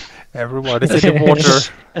 Everyone is in the water.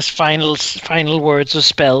 As final words of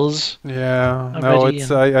spells. Yeah, no, Already,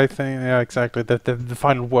 it's I think exactly that the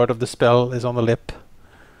final word of the spell is on the lip.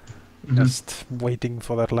 Just waiting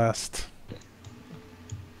for that last.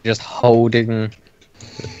 Just holding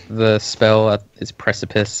the spell at its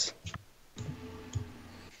precipice.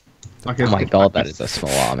 Okay, Oh my god, that is a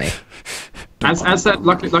small army. As said,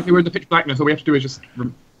 luckily we're in the pitch blackness. All we have to do is just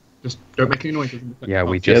don't make any noises. Yeah,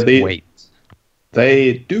 we just wait.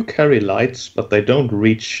 They do carry lights, but they don't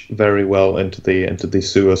reach very well into the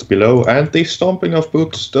sewers below, and the stomping of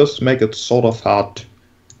boots does make it sort of hard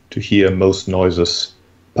to hear most noises,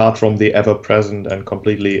 apart from the ever-present and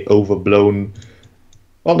completely overblown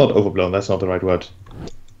Well, not overblown, that's not the right word.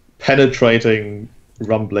 Penetrating,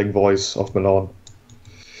 rumbling voice of Milan.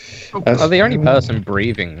 Oh, the only person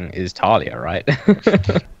breathing is Talia, right?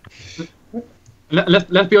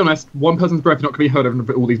 Let's be honest, one person's breath is not going to be heard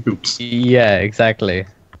over all these boots. Yeah, exactly.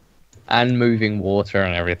 And moving water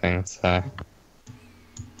and everything, so...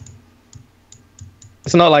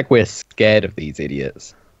 It's not like we're scared of these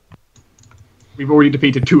idiots. We've already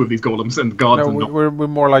defeated 2 of these golems, and the guards are not. We're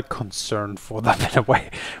more like concerned for them in a way.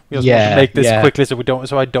 We just want to make this quickly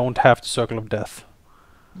so I don't have to Circle of Death.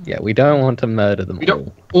 Yeah, we don't want to murder them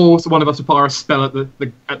all. Or so one of us will fire a spell at the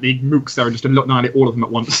mooks there and just annihilate all of them at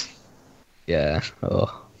once. Yeah.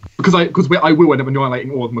 Oh. Because I will end up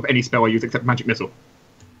annihilating all of them with any spell I use except magic missile.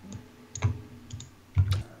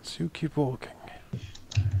 So you keep walking.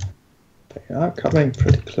 They are coming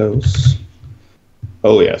pretty close.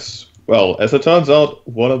 Oh yes. Well, as it turns out,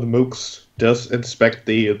 one of the mooks does inspect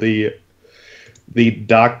the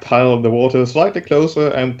dark pile in the water slightly closer,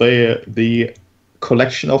 and the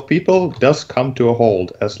collection of people does come to a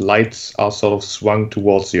halt as lights are sort of swung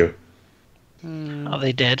towards you. Are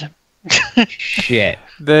they dead? Shit.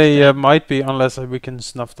 They might be, unless we can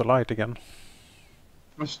snuff the light again.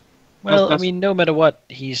 Well, I mean, no matter what,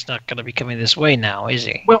 he's not going to be coming this way now, is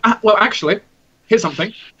he? Well, actually, here's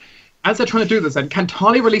something. As they're trying to do this, then can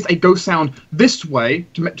Talia release a ghost sound this way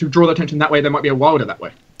to draw their attention that way? There might be a wilder that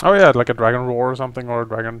way. Oh yeah, like a dragon roar or something, or a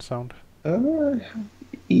dragon sound.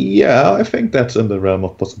 Yeah, I think that's in the realm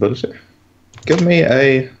of possibility. Give me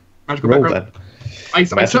a Magical roll background. then. I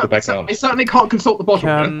background. certainly can't consult the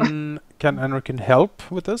bottom. Can Enrican help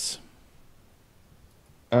with this?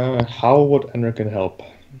 How would Enrican help?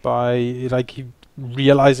 By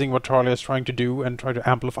realizing what Charlie is trying to do and try to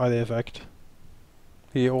amplify the effect.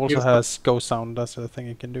 He also has ghost sound. That's a thing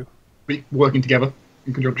he can do. Working together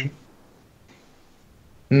in conjunction.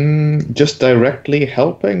 Just directly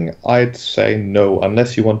helping, I'd say no,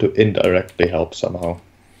 unless you want to indirectly help somehow.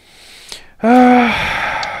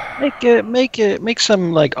 Make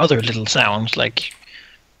some like other little sounds, like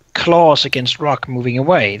claws against rock moving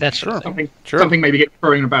away. That's something. Something maybe get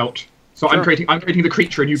thrown about. So I'm creating the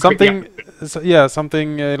creature, and you something.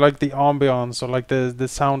 Something like the ambience, or like the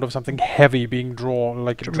sound of something heavy being drawn,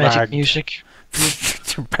 like dramatic dragged. music.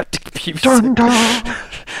 Dramatic music. Dun dun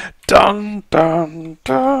dun dun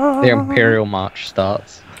dun. The Imperial March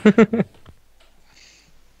starts.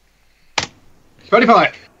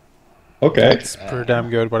 25. Okay. That's pretty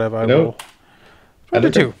damn good. Whatever I roll.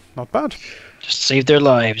 22. Not bad. Just save their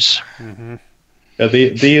lives. Mm-hmm.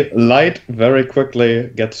 The light very quickly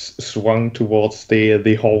gets swung towards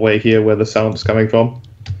the hallway here where the sound is coming from.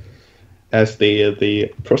 As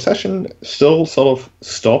the procession still sort of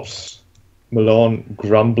stops, Milan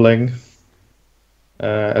grumbling,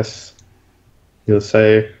 as he'll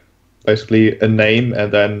say basically a name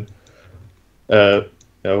and then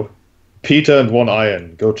Peter and One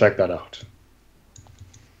Iron, go check that out.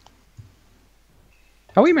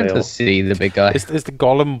 How are we meant to see the big guy? Is the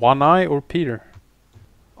golem One Eye or Peter?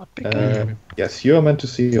 Yes, you are meant to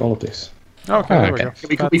see all of this. Okay, there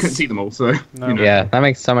we go. We couldn't see them all, so... No. You know. Yeah, that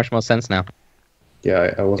makes so much more sense now.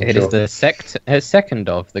 Yeah, I wasn't It sure. is the second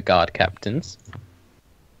of the guard captains.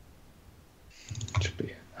 It should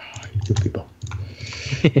be. You people.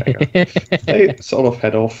 They sort of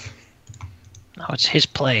head off. Oh, it's his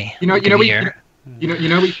play. We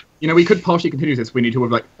could partially continue this. We need to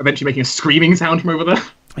eventually making a screaming sound from over there.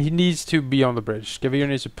 He needs to be on the bridge. Gavir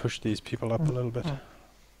needs to push these people up a little bit.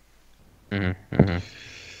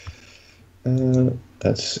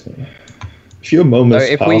 Let's see. A few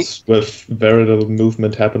moments pass with very little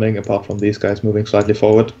movement happening apart from these guys moving slightly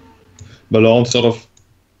forward. Malone sort of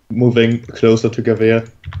moving closer to Gavir.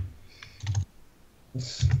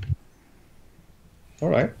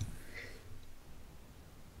 Alright.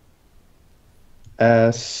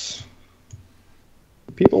 As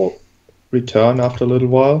people return after a little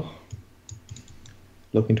while,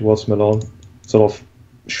 looking towards Malone, sort of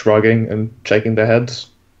shrugging and shaking their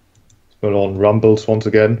heads. Malone rumbles once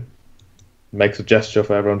again, makes a gesture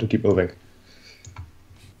for everyone to keep moving.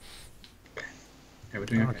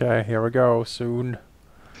 Okay, here we go, soon.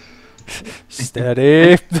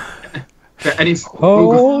 Steady.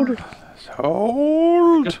 Hold.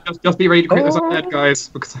 Hold. Just be ready to crit us undead, guys.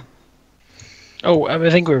 Because... Oh, I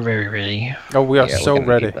think we're very ready. Oh, we are so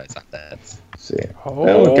ready. Let's see. Hold.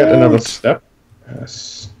 I'll get another step.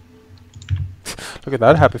 Yes. Look at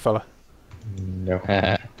that happy fella. No.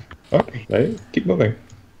 Okay, they keep moving.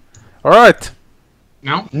 Alright.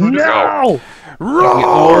 No? No!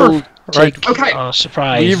 Roar! Right. Okay.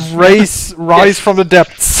 Surprise. We rise from the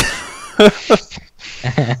depths.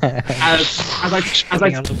 I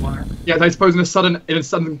suppose in a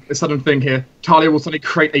sudden thing here, Talia will suddenly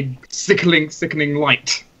create a sickening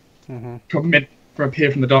light to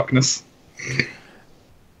appear from the darkness.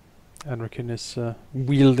 Enrikin is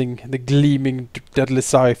wielding the gleaming deadly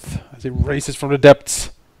scythe as he races from the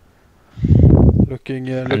depths,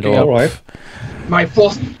 looking up. All right. My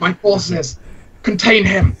forces, contain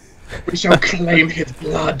him. We shall claim his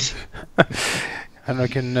blood.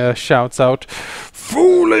 Enrikin shouts out,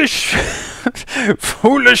 "Foolish,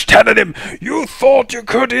 foolish Tananim! You thought you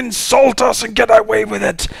could insult us and get away with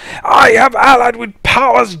it. I have allied with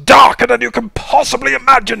powers darker than you can possibly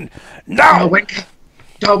imagine. Now,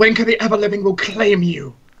 Darwenka the Everliving will claim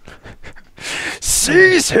you.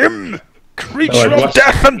 Seize him, creature of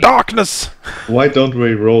death and darkness!" Why don't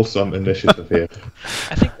we roll some initiative here?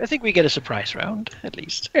 I think we get a surprise round at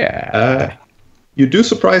least. Yeah. You do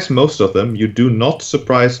surprise most of them. You do not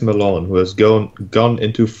surprise Malone, who has gone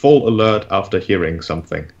into full alert after hearing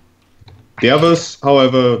something. The others,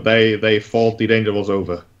 however, they thought the danger was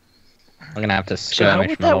over. I'm gonna have to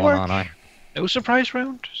skirmish Malone, aren't I? No surprise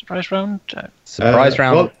round. Surprise round. Surprise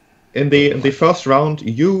round. Well, in the first round,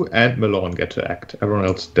 you and Malone get to act. Everyone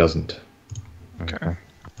else doesn't. Okay.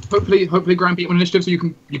 Hopefully, Graham beat one initiative, so you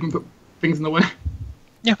can put things in the way.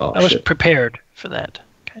 Yeah, Oh, I was shit. prepared for that,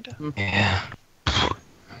 kind of. Yeah.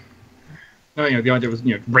 No, the idea was,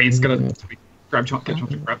 Ray's gonna grab chance to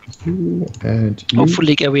grab. And you,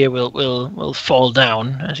 Hopefully, Gavir will fall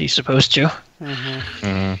down as he's supposed to.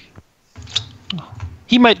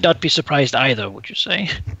 He might not be surprised either, would you say?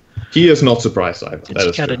 he is not surprised either. Since That he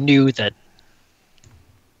is kind true. of knew that.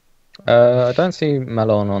 I don't see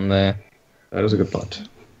Malone on there. That is a good point.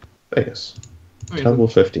 Yes. Oh, yeah. Level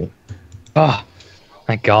 15. Oh,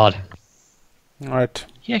 thank God. Alright.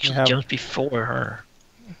 He actually have- jumps before her.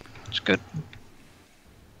 It's good.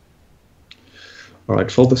 All right.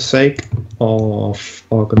 For the sake of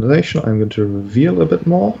organization, I'm going to reveal a bit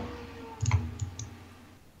more.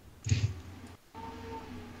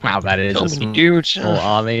 Wow, that is So a many dudes. small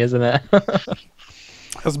army, isn't it?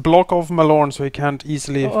 Let's block off Malorn so he can't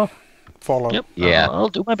easily follow. Yep. Yeah. I'll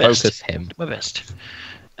do my best. Focus him. Do my best.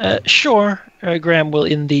 Sure, Graham will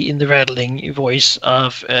in the rattling voice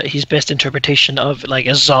of his best interpretation of like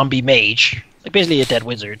a zombie mage, like basically a dead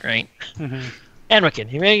wizard, right?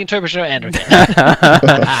 Anrikin, you're making interpretation of Anrikin.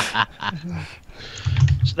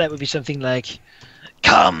 So that would be something like,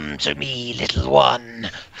 "Come to me, little one.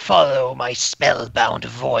 Follow my spellbound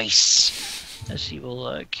voice." As he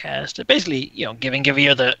will cast it, basically, giving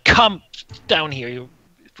Gavir the "come down here, you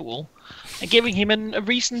fool," and giving him a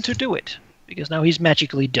reason to do it. Because now he's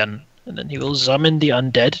magically done. And then he will summon the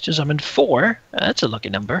undead to summon 4. That's a lucky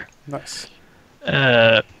number. Nice.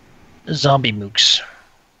 Zombie mooks.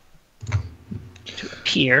 To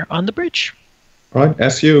appear on the bridge. All right.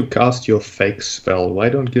 As you cast your fake spell, why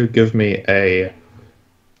don't you give me a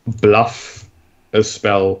bluff a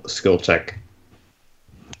spell skill check?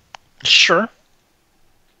 Sure.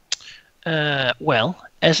 Well,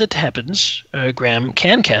 as it happens, Graham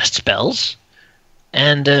can cast spells.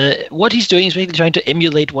 And what he's doing is basically trying to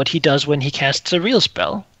emulate what he does when he casts a real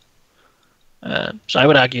spell. So I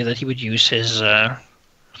would argue that he would use his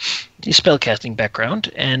spellcasting background,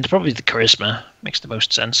 and probably the charisma makes the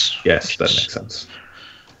most sense. Yes, that makes sense.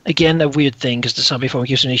 Again, a weird thing, because the zombie form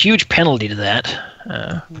gives him a huge penalty to that.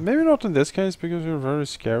 Maybe not in this case because you're very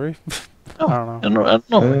scary. Oh, I don't know. I don't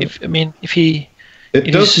know. If he... It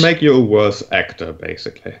It does is- make you a worse actor,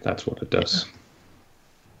 basically. That's what it does.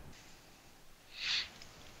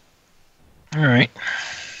 All right.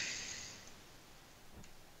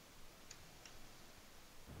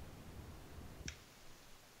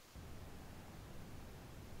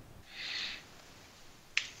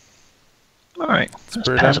 All right. It's That's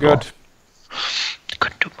pretty damn passable. good.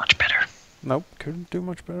 Couldn't do much better. Nope, couldn't do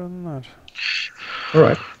much better than that. All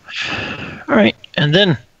right. All right, and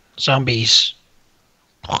then zombies.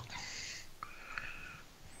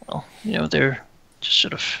 Well, they're just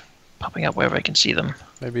sort of popping up wherever I can see them.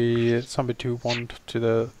 Maybe zombie 2-1 to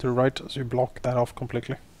the right so you block that off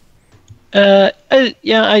completely.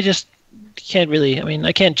 I just can't really. I mean,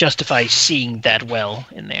 I can't justify seeing that well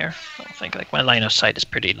in there. I don't think my line of sight is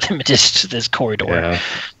pretty limited to this corridor.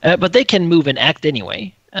 Yeah. But they can move and act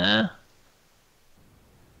anyway.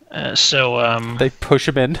 So They push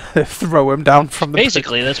him in, throw him down from the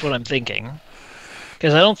basically, that's what I'm thinking.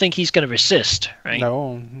 Because I don't think he's going to resist, right?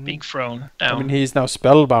 No. Being thrown down. I mean, he's now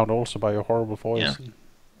spellbound also by your horrible voice.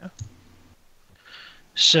 Yeah.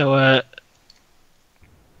 So,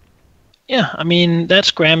 I mean, that's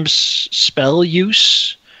Graham's spell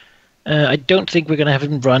use. I don't think we're going to have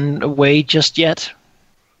him run away just yet.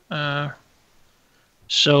 So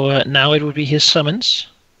So now it would be his summons.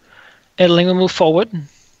 Edling will move forward,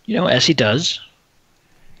 as he does,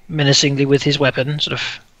 menacingly with his weapon, sort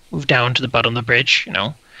of move down to the bottom of the bridge,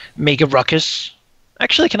 make a ruckus.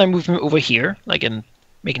 Actually, can I move him over here, and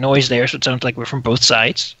make noise there so it sounds like we're from both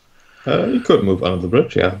sides? You could move under the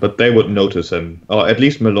bridge, yeah, but they would notice him. Or at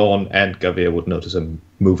least Malone and Gavir would notice him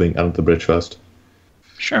moving under the bridge first.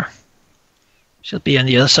 Sure. She'll be on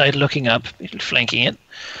the other side looking up, flanking it.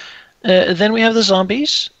 Then we have the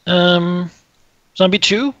zombies. Zombie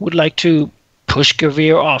 2 would like to push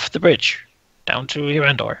Gavir off the bridge, down to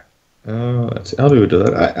Hirandor. Let's see, how do we do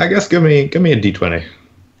that? I guess give me a d20.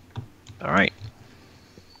 All right.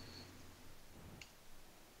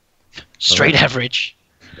 Straight average.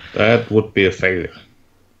 That would be a failure.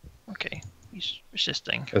 Okay, he's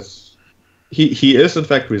resisting. He is in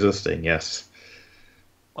fact resisting, yes.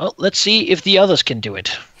 Well, let's see if the others can do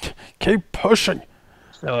it. Keep pushing.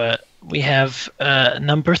 So we have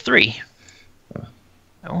number 3.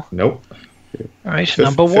 No. Nope. All right,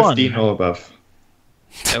 number 1. 15 or above.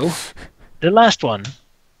 No. The last one.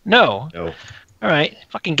 No. No. All right,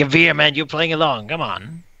 fucking Gavir, man, you're playing along. Come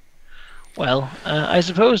on. Well, I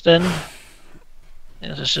suppose then,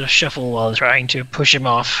 just sort of shuffle while trying to push him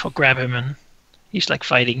off or grab him, and he's like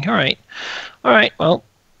fighting. All right. Well,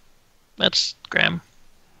 that's Graham.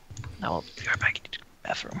 Now I'll be right back into the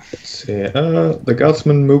bathroom. Let's see. The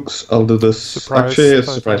guardsman mooks. I'll do this. Surprise. Actually, it's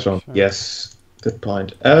a surprise round. Yeah. Yes. Good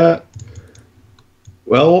point.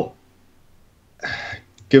 Well,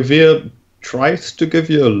 Gavir tries to give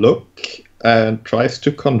you a look and tries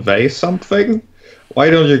to convey something. Why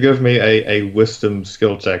don't you give me a wisdom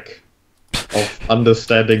skill check of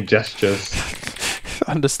understanding gestures?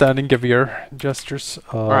 Understanding Gavir gestures.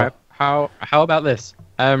 Alright, how about this?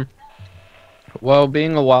 Well,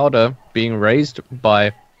 being a wilder, being raised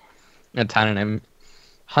by a Tannin,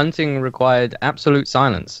 hunting required absolute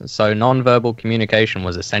silence, so non-verbal communication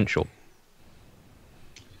was essential.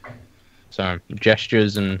 So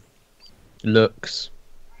gestures and looks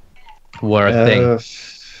were a thing.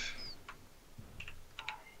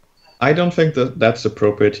 I don't think that's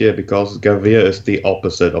appropriate here because Gavir is the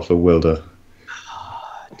opposite of a wielder.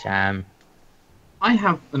 Damn. I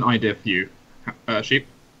have an idea for you, Sheep.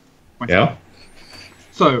 Yeah?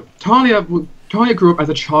 So, Talia grew up as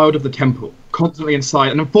a child of the temple, constantly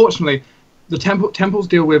inside, and unfortunately, the temples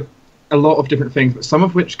deal with a lot of different things, but some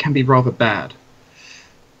of which can be rather bad.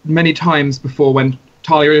 Many times before, when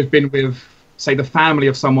Talia has been with, say, the family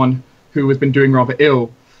of someone who has been doing rather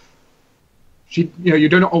ill, you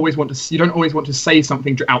don't always want to say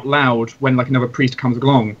something out loud when another priest comes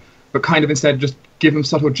along, but kind of instead just give them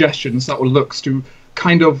subtle gestures and subtle looks to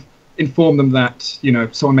kind of inform them that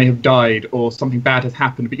someone may have died or something bad has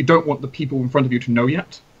happened, but you don't want the people in front of you to know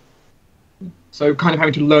yet. So kind of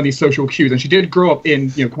having to learn these social cues, and she did grow up in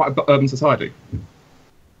quite an urban society.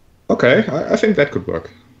 Okay, I think that could work.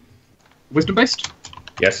 Wisdom based?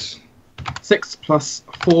 Yes. 6 plus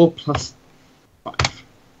 4 plus 5.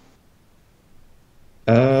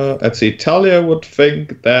 Let's see. Talia would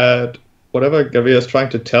think that whatever Gavir is trying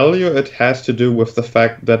to tell you, it has to do with the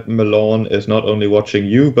fact that Malone is not only watching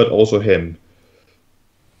you, but also him.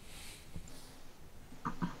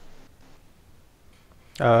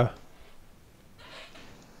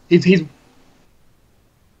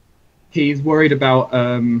 He's worried about.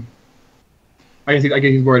 I guess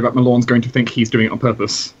he's worried about Malone's going to think he's doing it on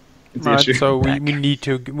purpose. It's the Right, issue. so we need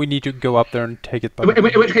to go up there and take it. In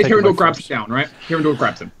which case, Hirandor grabs it down, right? Hirandor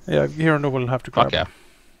grabs him. Yeah, Hirandor will have to grab. Fuck yeah.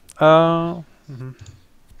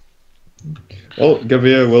 Well,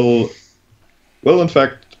 Gavir will in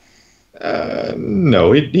fact,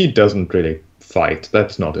 no, he doesn't really fight.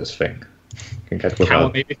 That's not his thing. Can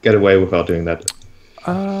get away without doing that.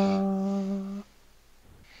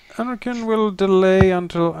 Anakin will delay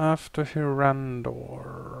until after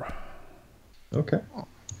Hirandor. Okay.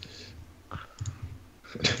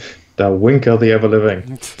 The Winker the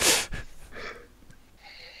Ever-Living.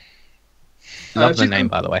 Love the name,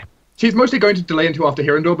 by the way. She's mostly going to delay until after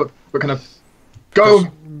Hirandor, but we're kind of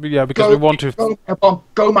go. Yeah, because we want to.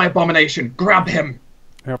 Go, my abomination! Grab him!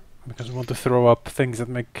 Yep, because we want to throw up things that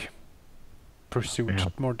make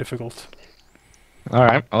pursuit more difficult.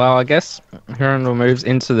 Alright, well, I guess Hirandor moves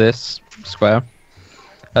into this square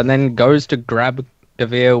and then goes to grab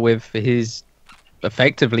Gavir with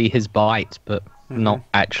effectively his bite, but not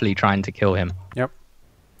actually trying to kill him. Yep.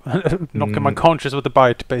 Knock him unconscious with the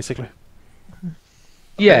bite, basically.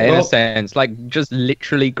 Yeah, in a sense, just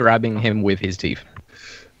literally grabbing him with his teeth.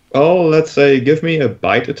 Oh, let's say give me a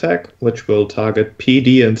bite attack, which will target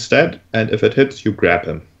PD instead, and if it hits, you grab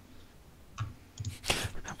him.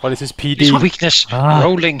 What is his PD? His weakness.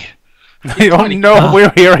 Rolling. Oh no,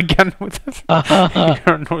 we're here again with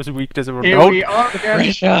Herando's weakness. Here we are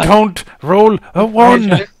again. Don't roll a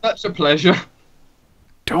 1! It's such a pleasure.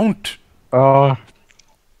 Don't! Oh.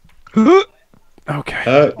 Okay.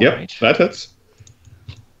 Yep, Alright. that hits.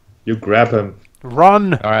 You grab him.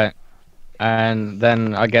 Run! Alright. And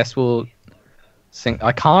then I guess we'll sink.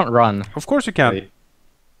 I can't run. Of course you can.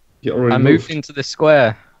 You already I moved into the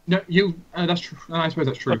square. No, you. That's true. I suppose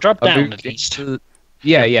that's true. Well, drop I down moved at least. into-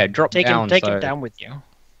 Yeah, drop Take down. him, take so- him down with you.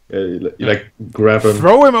 You like grab him.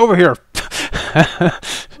 Throw him over here!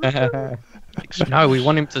 No, we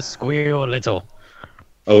want him to squeal a little.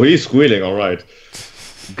 Oh, he's squealing. All right.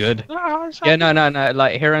 Good. Yeah, no.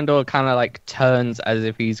 Like Hirandor kind of like turns as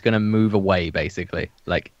if he's gonna move away, basically.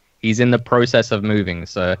 Like he's in the process of moving.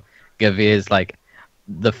 So Gavir's like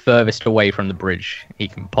the furthest away from the bridge he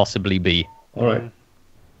can possibly be. All right.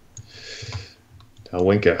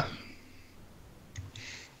 Winker.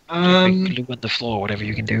 Glue on the floor, whatever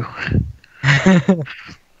you can do.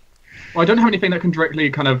 Well, I don't have anything that can directly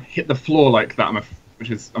kind of hit the floor like that,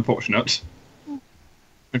 which is unfortunate. I don't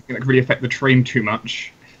think that could really affect the train too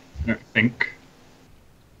much. I don't think.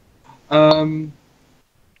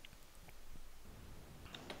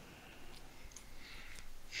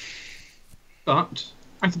 But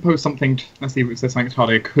I suppose something. Let's see if it says something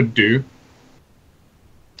Talia could do,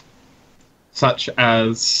 such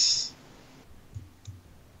as.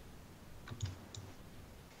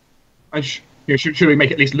 Should we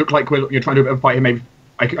make it at least look like we're trying to do a bit of a fight here? Maybe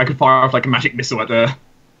I could fire off like a magic missile at the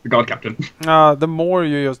guard captain. The more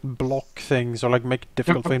you just block things or like make it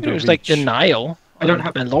difficult for him to It was reach. like denial. I don't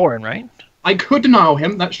have- Lauren, right? I could deny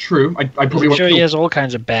him. That's true. I probably I'm won't sure kill. he has all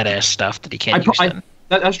kinds of badass stuff that he can't use. Then.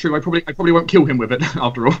 That's true. I probably won't kill him with it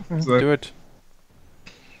after all. So. Do it.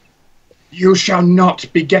 You shall not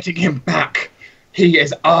be getting him back. He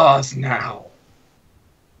is ours now.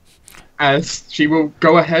 As she will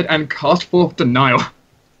go ahead and cast forth denial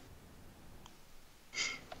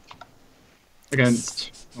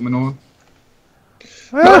against Ominor.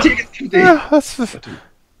 That's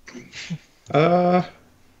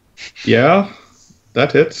Yeah,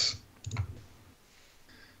 that hits.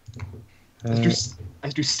 As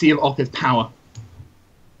to seal off his power.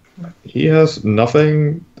 He has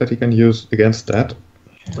nothing that he can use against that.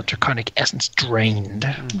 The draconic essence drained.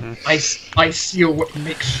 I seal what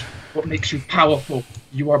makes you powerful.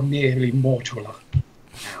 You are merely mortal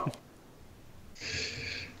now.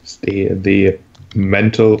 The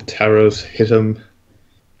mental terrors hit him.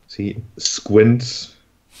 He squints,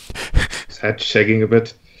 his head shaking a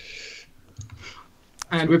bit.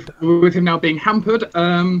 And with him now being hampered,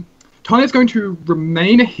 Talia's going to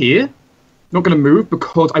remain here. Not going to move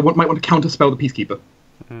because might want to counterspell the Peacekeeper.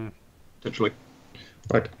 Potentially.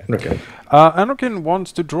 Right, Enrique. Anakin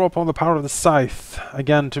wants to draw upon the power of the scythe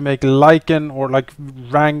again to make lichen or like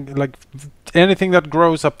anything that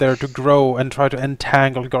grows up there to grow and try to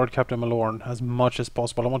entangle Guard Captain Malorn as much as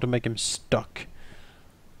possible. I want to make him stuck.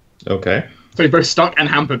 Okay. So he's both stuck and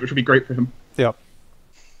hampered, which would be great for him. Yeah.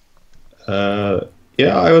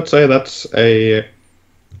 Yeah, I would say that's a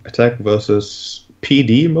attack versus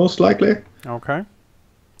PD most likely. Okay.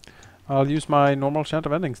 I'll use my normal chant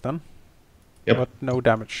of endings then. Yep. But no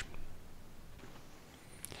damage.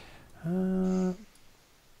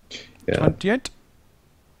 28.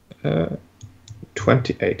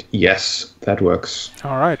 28. Yes, that works.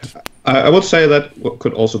 All right. I would say that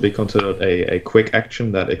could also be considered a quick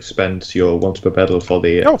action that expends your once per battle for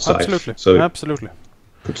the scythe. Absolutely. So Absolutely.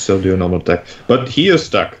 could still do a normal attack. But he is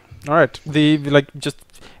stuck. All right. The just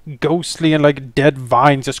ghostly and like dead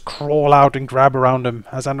vines just crawl out and grab around him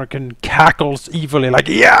as Anakin cackles evilly like,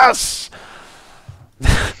 yes!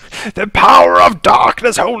 The power of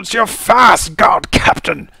darkness holds you fast, God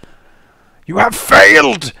Captain! You have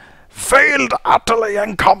failed! Failed utterly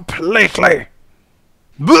and completely!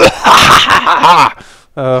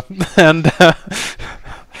 And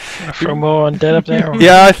Throw more undead up there.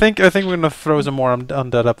 yeah, I think we're gonna throw some more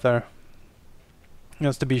undead up there.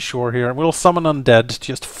 Just to be sure here. We'll summon undead to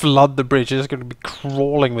just flood the bridge. It's gonna be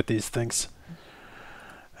crawling with these things.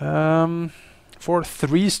 For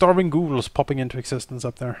 3 starving ghouls popping into existence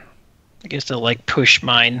up there. I guess they'll like push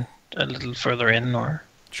mine a little further in, or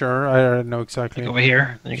Sure, I already know exactly. like over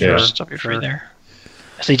here. Then you can Yeah. just stop your Sure. free there.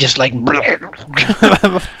 So they just like. Again,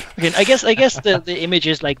 I guess the image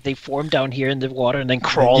is like they form down here in the water and then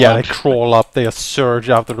crawl yeah, up. they crawl up. They surge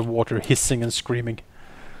out of the water, hissing and screaming.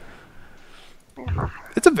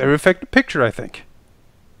 It's a very effective picture, I think.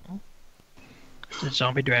 The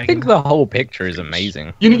zombie I think dragon. the whole picture is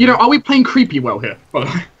amazing. You know, are we playing creepy well here? By the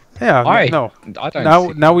way? Yeah, Why? no. I don't Now,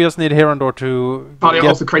 see. now we just need Herondor to Talia get,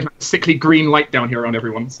 also created a sickly green light down here around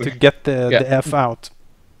everyone. So. to get the Yeah. F out.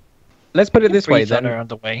 Let's put it this way, Breathe then. thunder on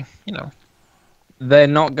the way. You know. They're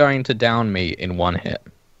not going to down me in one hit.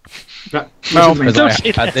 No, Which is Don't Because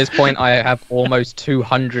say that. at this point, I have almost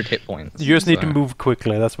 200 hit points. You just need to so- move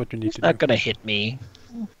quickly. That's what you need to Not do. gonna hit me.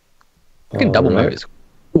 You can double Alright. move. It's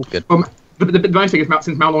all good. the nice thing is,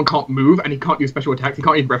 since Malon can't move and he can't use special attacks, he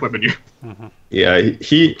can't even breath weapon you. Yeah,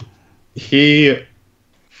 he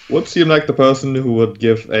would seem like the person who would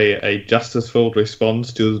give a justice-filled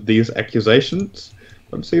response to these accusations.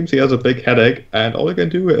 But it seems he has a big headache, and all he can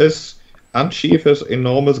do is unsheath his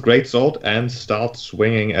enormous greatsword and start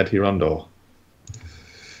swinging at Hirondor.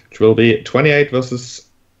 Which will be 28 versus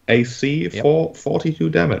AC for 42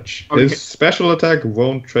 damage. Okay. His special attack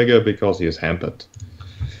won't trigger because he is hampered.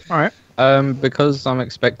 All right. Because I'm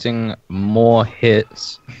expecting more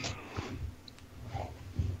hits,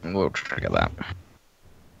 we'll trigger that.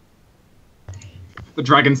 The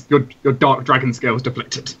dragon's your dark dragon scale is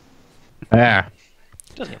deflected. Yeah.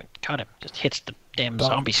 Doesn't even cut him. Just hits the damn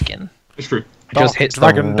Dark. zombie skin. It's true. Just hits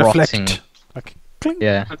Dragon the rotting. deflect. Like, cling.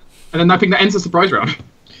 Yeah. And then I think that ends the surprise round.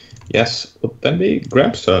 Yes, would then be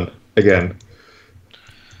Grab's turn again.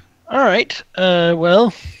 All right.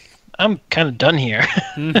 Well, I'm kind of done here.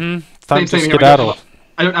 Time Same to here, skedaddle.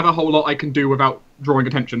 I don't have a whole lot I can do without drawing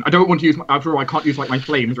attention. I don't want to use. After all, I can't use like my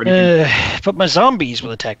flames or anything. But my zombies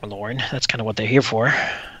will attack Malorn. That's kind of what they're here for.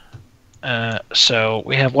 So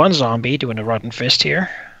we have one zombie doing a rotten fist here.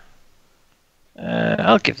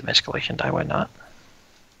 I'll give them escalation die. Why not?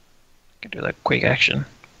 Can do that quick action.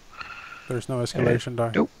 There's no escalation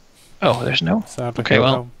die. Nope. Oh, there's no. Sadly, Okay,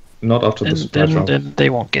 well, no. Not after this round. then they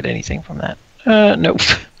won't get anything from that. Nope.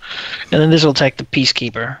 And then this will attack the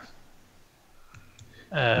Peacekeeper.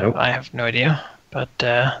 Nope. I have no idea. But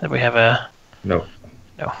then we have a... No.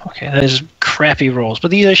 No, okay, that is crappy rolls.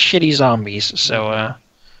 But these are shitty zombies, so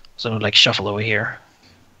like shuffle over here.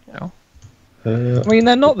 You know? I mean,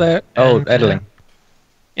 they're not there. Oh, And, Edling.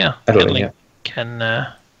 Yeah, Edling, Edling yeah.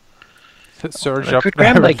 can... Surge up could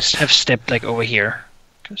there. Graham like have stepped like over here?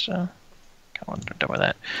 Because come on, done with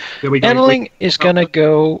that. There we go. Edling is gonna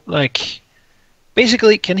go like...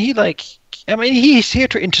 Basically, can he like... I mean, he's here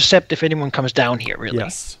to intercept if anyone comes down here, really.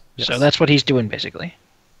 Yes. Yes. So that's what he's doing, basically.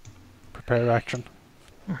 Prepare action.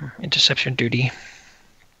 Interception duty.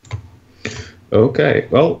 Okay,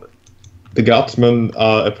 well, the guardsmen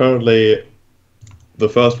are apparently the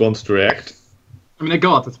first ones to react. I mean, they're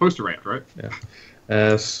guards. They're supposed to react, right?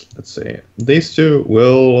 As, let's see, these two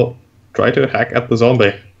will try to hack at the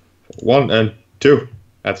zombie. 1 and 2.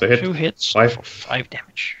 That's a hit. 2 hits Five. for 5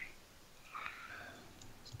 damage.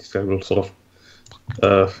 These guys will sort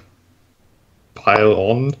of pile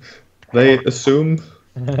on. They assume.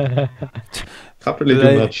 Can't really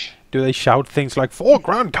do much. Do they shout things like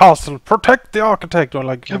 "Foreground Castle, protect the architect," or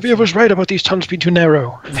like? Javier was right about these tunnels being too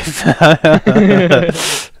narrow.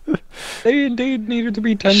 They indeed needed to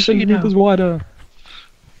be 10 So you know. centimeters wider.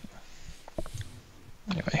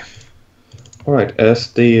 Anyway. Alright,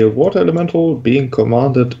 as the water elemental being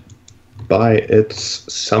commanded by its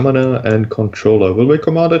summoner and controller, will be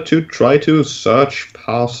commanded to try to search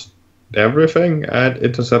past everything and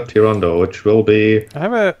intercept Hirondo, which will be I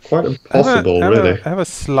have a quite impossible, really. I have a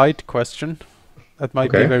slight question. That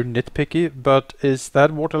might be Okay. very nitpicky, but is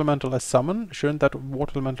that water elemental a summon? Shouldn't that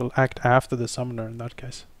water elemental act after the summoner in that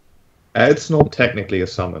case? It's not technically a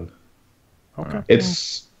summon. Okay.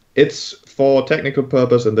 It's for technical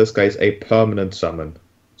purpose, in this case, a permanent summon.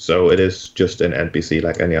 So it is just an NPC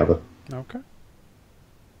like any other. Okay.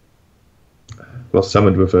 Was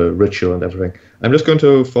summoned with a ritual and everything. I'm just going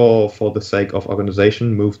to, for the sake of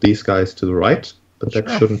organization, move these guys to the right, but that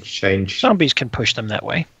Sure. shouldn't change. Zombies can push them that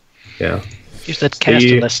way. Yeah. Use that cast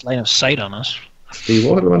The- a less line of sight on us. The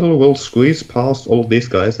water elemental will squeeze past all of these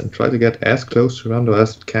guys and try to get as close to Rando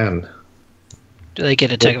as it can. Do they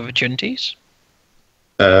get attack opportunities?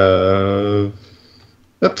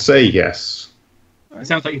 Let's say yes. It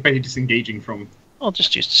sounds like he's basically disengaging from. I'll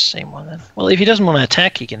just use the same one then. Well, if he doesn't want to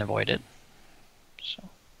attack, he can avoid it. So,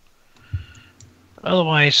 but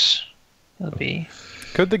otherwise, it'll be.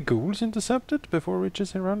 Could the ghouls intercept it before it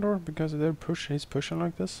reaches Hirandor because he's pushing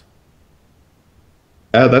like this?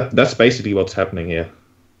 That's basically what's happening here.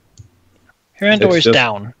 Hirandor It's is just-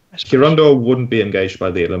 down. I suppose. Hirando wouldn't be engaged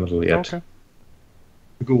by the elemental yet. Okay.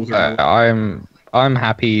 The ghouls are. I'm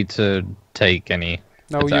happy to take any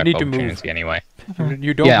No, you attack need to move. opportunity anyway.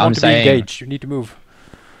 You don't Yeah, want I'm to saying- be engaged. You need to move.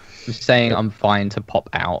 I'm saying I'm fine to pop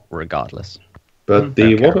out regardless. But the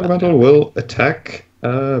Don't care water about elemental will attack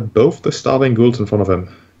both the starving ghouls in front of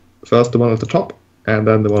him. First the one at the top, and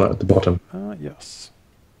then the one at the bottom. Yes.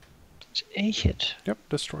 It's a hit. Yep,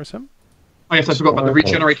 destroys him. Oh yes, I forgot about the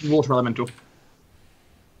regenerating water elemental.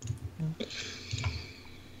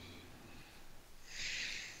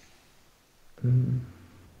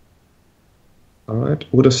 Alright,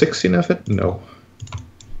 would a 16 have it? No.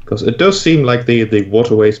 Because it does seem like the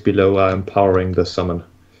waterways below are empowering the summon.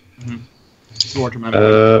 Water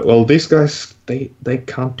elemental. Well, these guys, they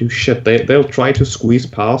can't do shit. They'll try to squeeze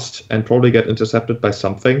past and probably get intercepted by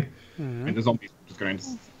something. And the zombies are just going.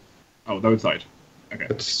 Oh, those side. Okay.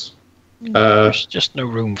 It's There's just no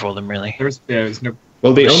room for them, really. There's no.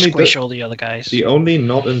 well, Squish all the other guys. the only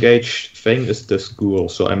not engaged thing is this ghoul.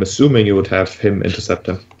 So I'm assuming you would have him intercept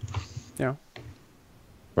him. Yeah.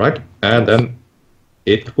 Right, and then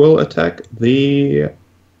it will attack the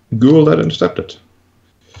ghoul that intercepted.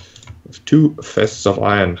 With 2 fists of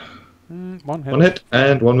iron. One hit. 1 hit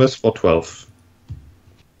and 1 miss for 12.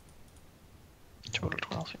 Total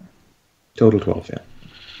 12. Yeah. Total 12, yeah.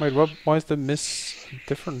 Wait, why is the miss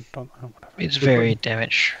different? Whatever. It's very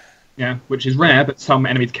damage. Yeah, which is rare, but some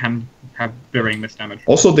enemies can have varying miss damage.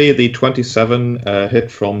 Also, the 27 hit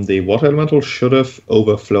from the water elemental should have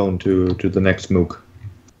overflown to the next mook.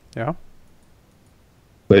 Yeah.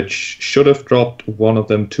 Which should have dropped one of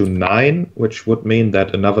them to 9, which would mean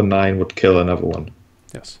that another 9 would kill another one.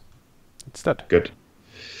 Yes. It's dead. Good.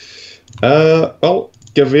 Well,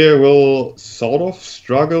 Gavir will sort of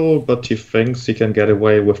struggle, but he thinks he can get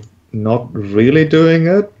away with not really doing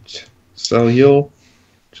it. So he'll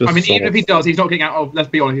just. I mean, even if he does, he's not getting out of. Let's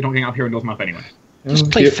be honest, he's not getting out of Heron's mouth anyway.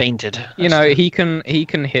 Just play fainted. You know, he can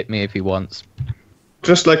hit me if he wants.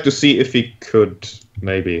 Just like to see if he could.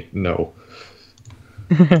 Maybe no.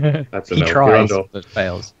 That's a He no. tries, Grundle. but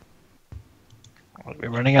fails. We're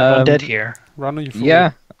running out of undead here. Run on you fool.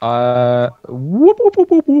 Yeah. Whoop, whoop, whoop,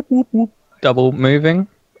 whoop, whoop, whoop, whoop. Double moving.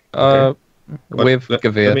 Okay. With Let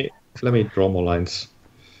Gavir. me draw more lines.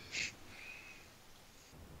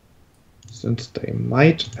 Since they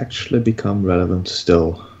might actually become relevant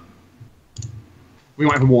still. We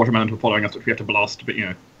might have a water elemental following us, which we have to blast, but you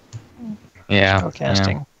know. Yeah.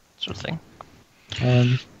 Casting sort of thing.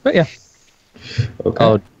 Yeah. But yeah. Okay.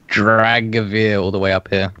 I'll drag Gavir all the way up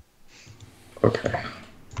here. Okay.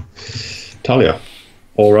 Talia.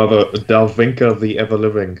 Or rather, Dalvinka the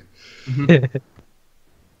Ever-Living. You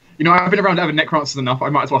know, I've been around Evan Necromancers enough. I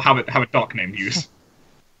might as well have a dark name to use.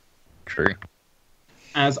 True.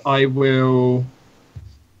 As I will.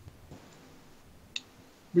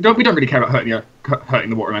 We don't really care about hurting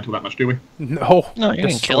the water elemental that much, do we? No. No, you can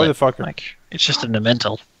Destroy kill it. the fucker. Like, it's just an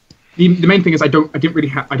elemental. The main thing is I don't have really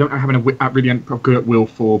good at will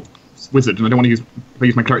for wizard, and I don't want to use if I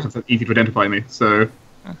use my cleric stuff, it's easy to identify me. So,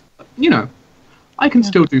 you know, I can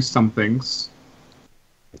still do some things.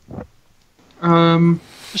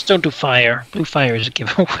 Just don't do fire. Blue fire is a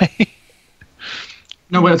giveaway.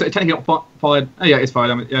 No, well, it's technically not fired. Oh, yeah, it's fired.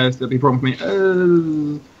 I mean, yeah, that'd be a problem for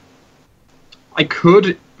me. I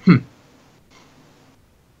could.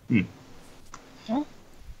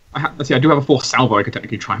 Let's see. I do have a force salvo. I could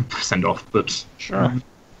technically try and send off, but Sure.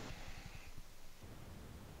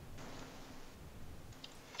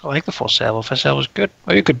 I like the full salvo. Full salvo is good.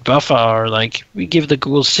 Or you could buffer, or like we give the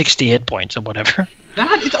ghouls 60 hit points or whatever.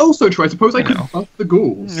 that is also true. I suppose I could know. buff the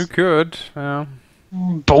ghouls. You could. Yeah.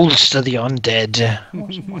 Bolster the undead.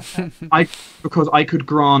 Because I could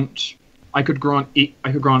grant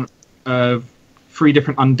 3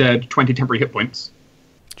 different undead 20 temporary hit points.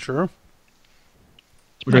 Sure.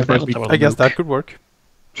 Which I suppose would be I guess that could work.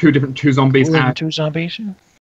 two zombies and 2 zombies.